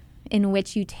cake, in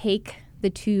which you take the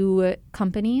two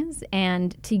companies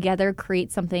and together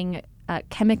create something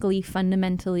chemically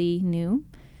fundamentally new?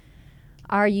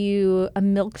 Are you a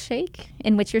milkshake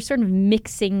in which you're sort of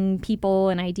mixing people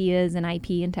and ideas and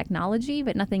IP and technology,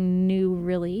 but nothing new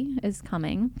really is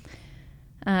coming?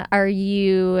 Are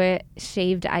you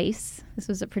shaved ice? This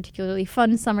was a particularly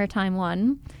fun summertime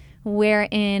one,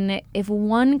 wherein if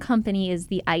one company is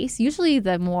the ice, usually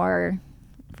the more,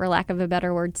 for lack of a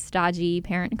better word, stodgy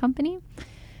parent company,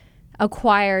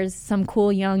 acquires some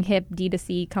cool, young, hip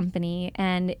D2C company,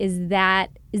 and is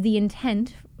the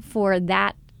intent for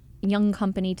that young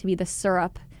company to be the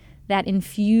syrup that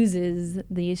infuses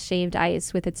the shaved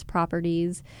ice with its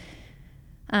properties.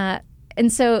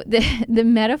 And so the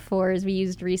metaphors we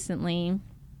used recently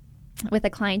with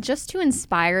a client just to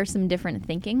inspire some different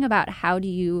thinking about how do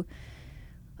you,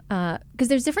 because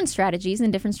there's different strategies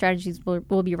and different strategies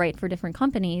will be right for different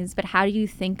companies, but how do you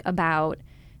think about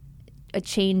a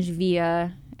change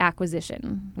via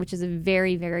acquisition, which is a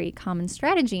very, very common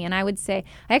strategy. And I would say,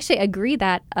 I actually agree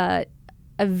that a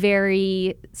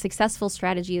very successful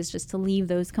strategy is just to leave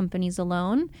those companies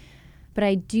alone. But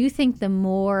I do think the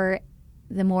more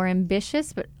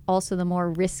ambitious, but also the more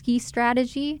risky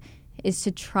strategy is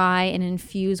to try and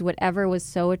infuse whatever was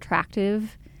so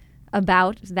attractive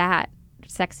about that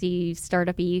sexy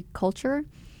startup-y culture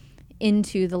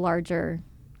into the larger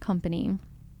company.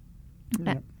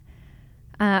 Yep.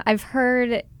 I've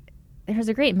heard there's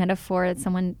a great metaphor that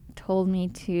someone told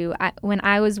me when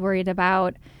I was worried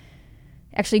about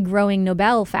actually growing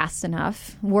Nobel fast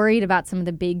enough, worried about some of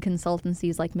the big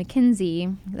consultancies like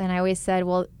McKinsey, then I always said,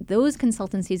 well, those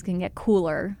consultancies can get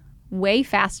cooler way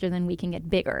faster than we can get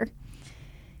bigger.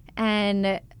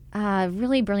 And a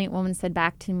really brilliant woman said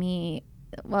back to me,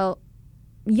 well,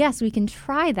 yes, we can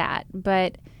try that,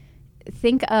 but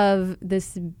think of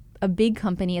a big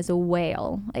company as a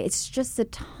whale. It's just a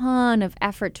ton of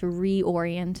effort to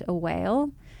reorient a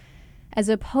whale, as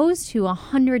opposed to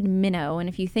 100 minnow. And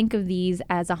if you think of these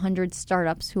as 100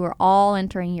 startups who are all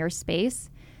entering your space,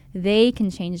 they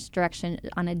can change direction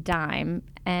on a dime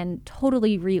and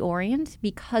totally reorient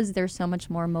because they're so much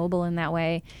more mobile in that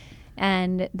way.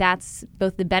 And that's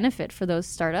both the benefit for those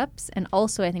startups and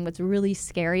also I think what's really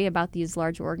scary about these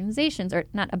large organizations, or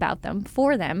not about them,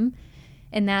 for them,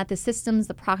 in that the systems,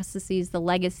 the processes, the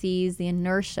legacies, the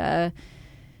inertia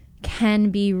can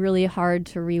be really hard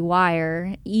to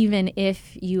rewire, even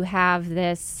if you have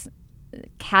this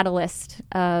catalyst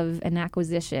of an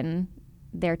acquisition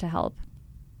there to help.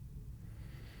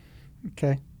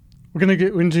 Okay. We're going to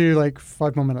get into like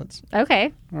 5 more minutes.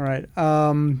 Okay. All right.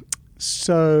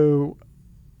 So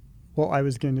what I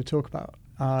was going to talk about,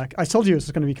 I told you it was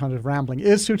going to be kind of rambling,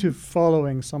 is sort of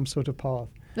following some sort of path.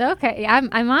 Okay.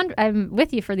 I'm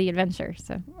with you for the adventure.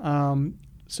 So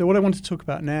what I want to talk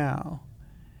about now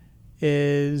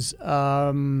is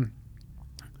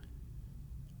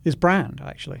brand,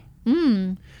 actually.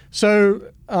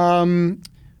 So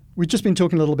we've just been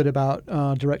talking a little bit about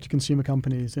direct-to-consumer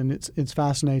companies, and it's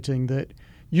fascinating that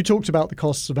you talked about the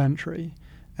costs of entry,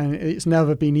 and it's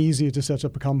never been easier to set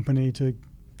up a company, to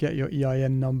get your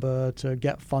EIN number, to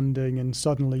get funding, and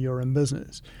suddenly you're in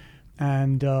business.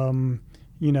 And the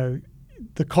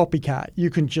copycat, you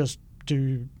can just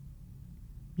do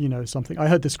something. I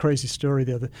heard this crazy story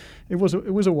it was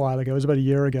a while ago, it was about a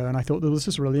year ago, and I thought, this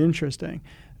is really interesting.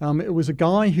 It was a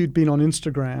guy who'd been on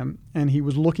Instagram, and he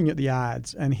was looking at the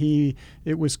ads, and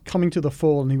it was coming to the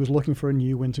fall, and he was looking for a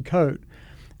new winter coat.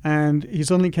 And he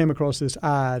suddenly came across this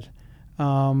ad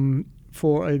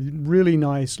for a really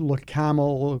nice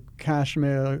camel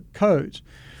cashmere coat.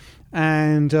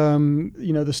 And,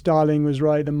 the styling was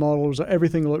right, the models,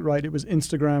 everything looked right. It was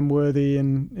Instagram worthy,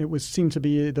 and it seemed to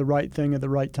be the right thing at the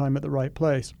right time at the right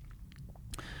place.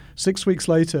 6 weeks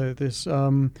later, this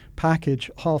package,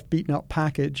 half beaten up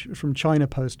package from China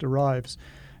Post arrives.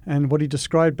 And what he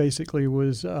described basically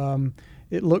was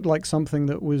it looked like something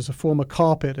that was a former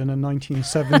carpet in a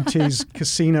 1970s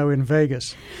casino in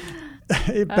Vegas.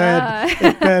 It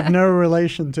bared no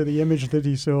relation to the image that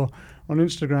he saw on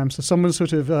Instagram. So someone's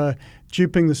sort of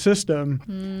duping the system,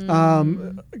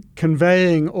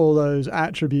 conveying all those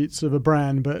attributes of a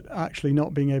brand, but actually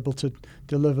not being able to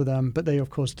deliver them. But they, of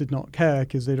course, did not care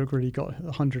because they'd already got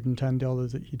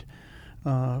 $110 that he'd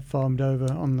farmed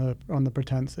over on the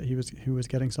pretense that he was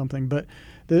getting something. But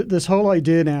this whole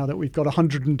idea now that we've got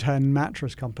 110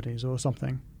 mattress companies or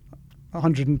something,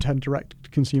 110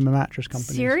 direct-to-consumer mattress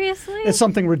companies. Seriously? It's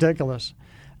something ridiculous.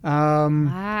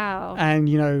 Wow. And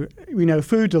we know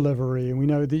food delivery, and we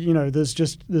know that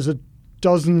there's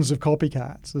dozens of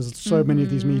copycats. There's so many of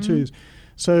these Me Too's.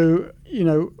 So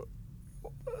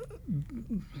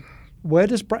where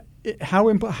does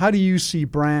how do you see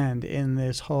brand in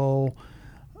this whole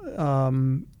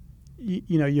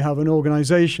you have an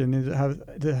organization,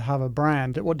 to have a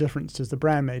brand. What difference does the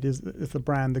brand make? Is the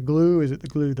brand the glue? Is it the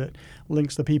glue that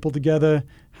links the people together?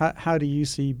 How do you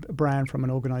see a brand from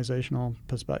an organizational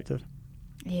perspective?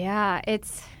 Yeah,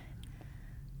 it's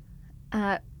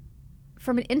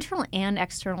from an internal and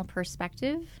external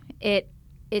perspective,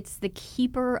 it's the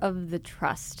keeper of the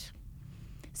trust.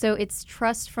 So it's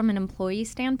trust from an employee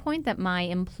standpoint that my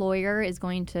employer is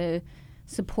going to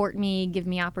support me, give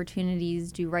me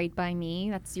opportunities, do right by me.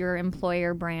 That's your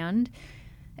employer brand.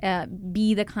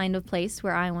 Be the kind of place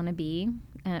where I want to be.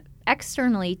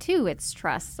 Externally, too, it's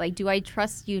trust. Like, do I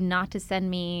trust you not to send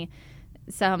me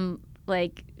some,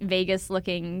 like,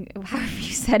 Vegas-looking, however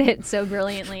you said it so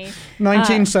brilliantly.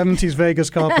 1970s Vegas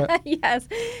carpet. Yes.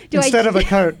 Instead of a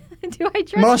coat. Do I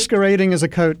trust masquerading as a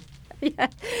coat? Yeah.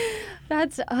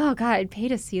 That's, oh, God, I'd pay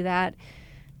to see that.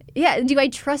 Yeah, do I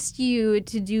trust you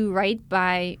to do right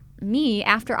by me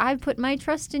after I've put my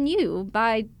trust in you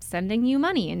by sending you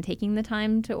money and taking the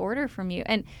time to order from you?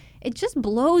 And it just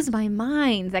blows my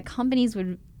mind that companies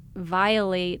would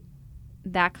violate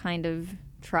that kind of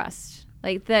trust.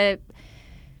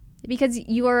 Because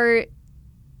your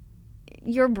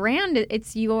brand,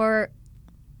 it's your,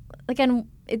 and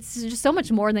it's just so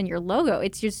much more than your logo.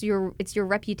 It's just your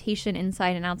reputation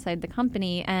inside and outside the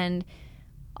company. And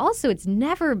also, it's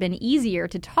never been easier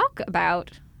to talk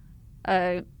about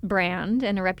a brand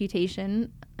and a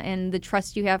reputation and the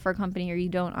trust you have for a company or you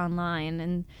don't online.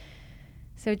 And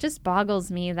so it just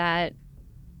boggles me that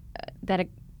a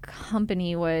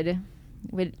company would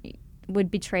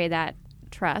betray that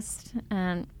trust.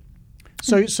 And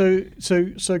so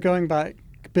going back,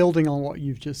 building on what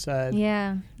you've just said.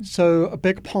 Yeah. So a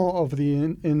big part of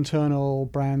the internal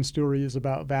brand story is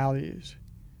about values.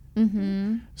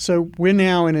 Mm-hmm. So we're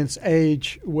now in its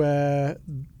age where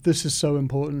this is so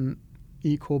important: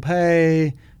 equal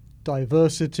pay,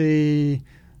 diversity,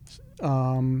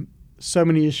 so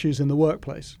many issues in the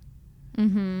workplace.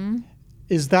 Mm-hmm.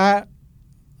 Is that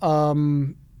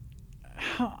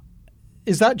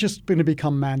just going to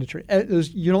become mandatory?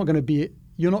 You're not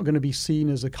going to be seen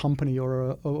as a company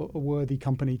or a worthy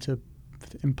company to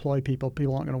employ people.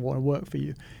 People aren't going to want to work for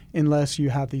you unless you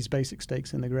have these basic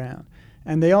stakes in the ground.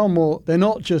 And they're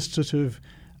not just sort of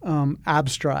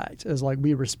abstract as like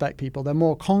we respect people. They're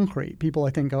more concrete. People, I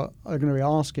think, are going to be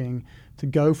asking to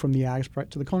go from the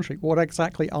abstract to the concrete. What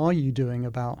exactly are you doing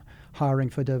about hiring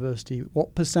for diversity?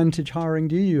 What percentage hiring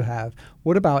do you have?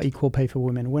 What about equal pay for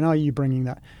women? When are you bringing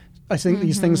that? I think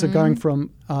these things are going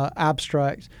from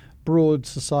abstract, broad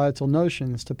societal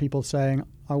notions to people saying,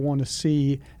 I want to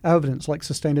see evidence, like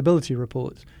sustainability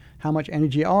reports. How much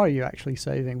energy are you actually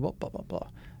saving? Blah, blah, blah, blah.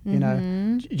 You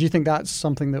know, do you think that's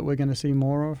something that we're going to see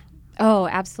more of? Oh,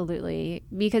 absolutely.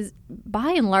 Because by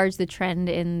and large, the trend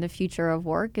in the future of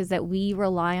work is that we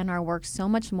rely on our work so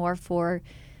much more for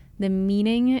the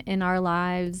meaning in our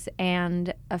lives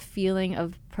and a feeling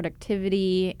of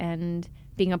productivity and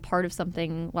being a part of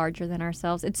something larger than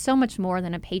ourselves. It's so much more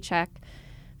than a paycheck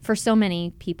for so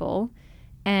many people.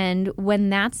 And when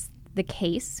that's the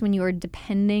case, when you are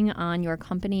depending on your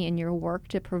company and your work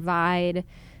to provide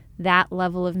that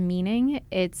level of meaning,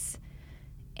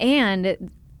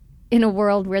 and in a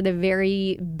world where the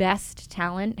very best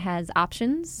talent has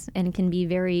options and can be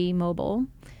very mobile,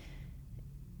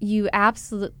 you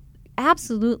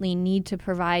absolutely need to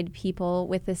provide people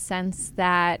with a sense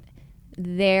that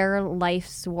their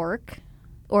life's work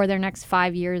or their next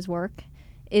 5 years' work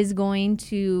is going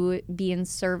to be in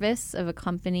service of a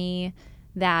company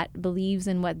that believes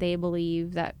in what they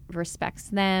believe, that respects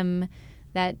them,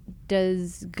 that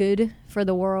does good for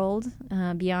the world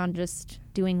beyond just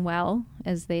doing well,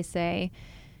 as they say.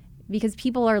 Because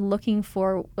people are looking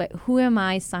for, who am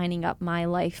I signing up my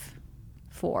life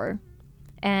for?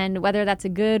 And whether that's a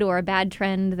good or a bad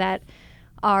trend, that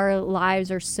our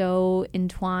lives are so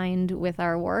entwined with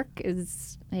our work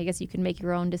is, I guess you can make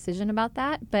your own decision about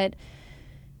that. But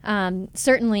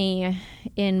certainly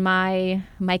in my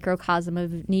microcosm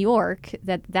of New York,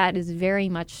 that is very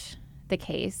much the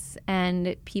case.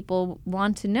 And people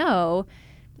want to know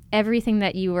everything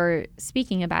that you were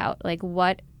speaking about, like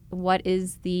what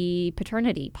is the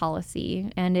paternity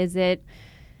policy, and is it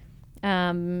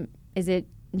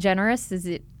generous? Is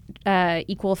it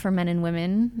equal for men and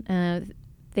women?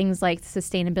 Things like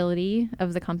sustainability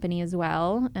of the company as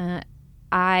well.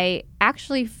 I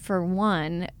actually, for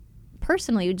one,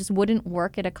 personally just wouldn't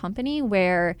work at a company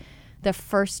where the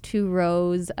first 2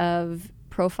 rows of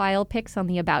profile pics on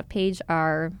the About page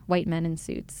are white men in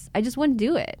suits. I just wouldn't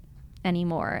do it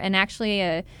anymore. And actually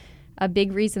a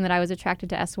big reason that I was attracted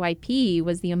to SYP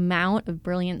was the amount of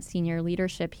brilliant senior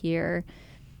leadership here.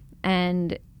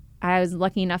 And I was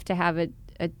lucky enough to have a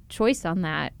choice on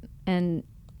that. And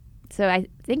so I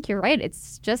think you're right.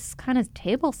 It's just kind of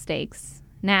table stakes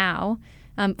now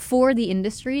for the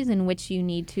industries in which you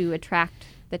need to attract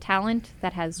the talent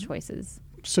that has choices.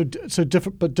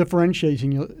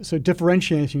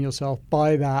 Differentiating yourself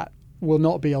by that will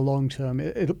not be a long term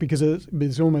because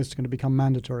it's almost going to become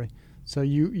mandatory. So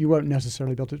you won't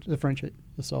necessarily be able to differentiate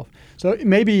yourself. So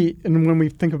maybe, and when we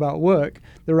think about work,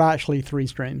 there are actually three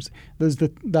streams. There's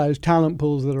those talent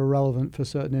pools that are relevant for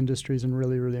certain industries and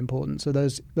really, really important. So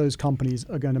those companies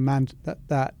are going to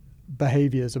that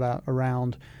behaviors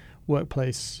around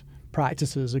workplace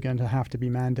practices are going to have to be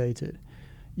mandated.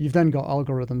 You've then got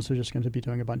algorithms who are just going to be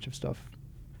doing a bunch of stuff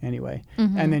anyway.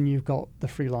 Mm-hmm. And then you've got the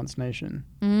freelance nation,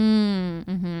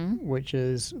 which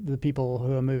is the people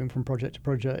who are moving from project to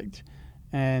project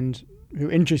and who,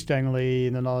 interestingly,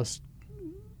 in the last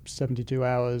 72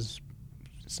 hours,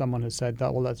 someone has said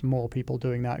that, well, there's more people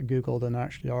doing that at Google than there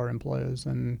actually are employers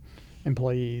and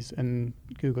employees. And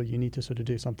Google, you need to sort of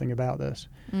do something about this.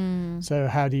 So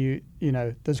how do you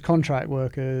there's contract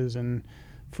workers and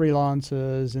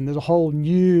freelancers, and there's a whole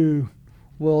new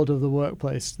world of the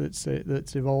workplace that's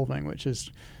evolving, which is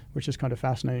kind of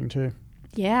fascinating too.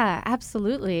 Yeah,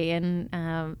 absolutely, and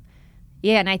and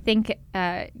I think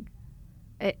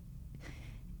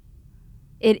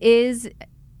it is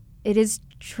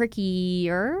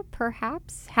trickier,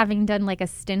 perhaps, having done like a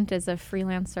stint as a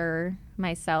freelancer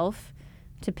myself,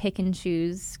 to pick and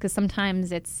choose, because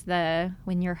sometimes it's the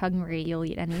when you're hungry you'll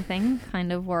eat anything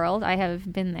kind of world. I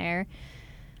have been there.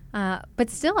 But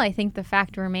still, I think the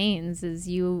fact remains is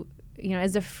you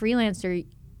as a freelancer,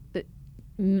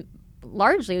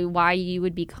 largely why you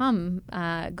would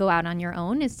go out on your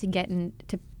own is to get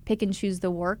to pick and choose the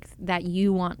work that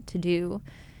you want to do.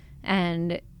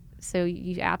 And so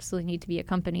you absolutely need to be a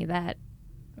company that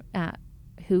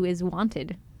who is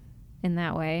wanted in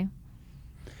that way.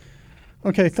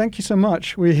 Okay, thank you so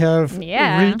much. We have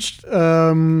reached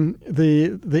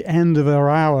the end of our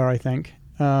hour, I think.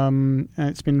 And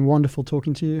it's been wonderful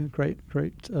talking to you. Great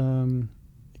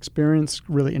experience,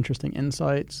 really interesting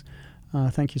insights.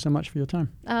 Thank you so much for your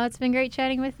time. It's been great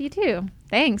chatting with you too.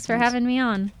 Thanks for having me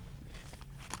on.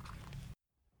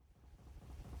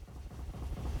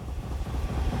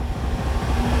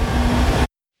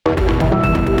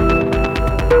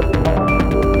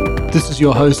 This is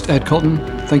your host, Ed Cotton.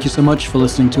 Thank you so much for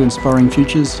listening to Inspiring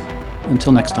Futures.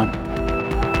 Until next time.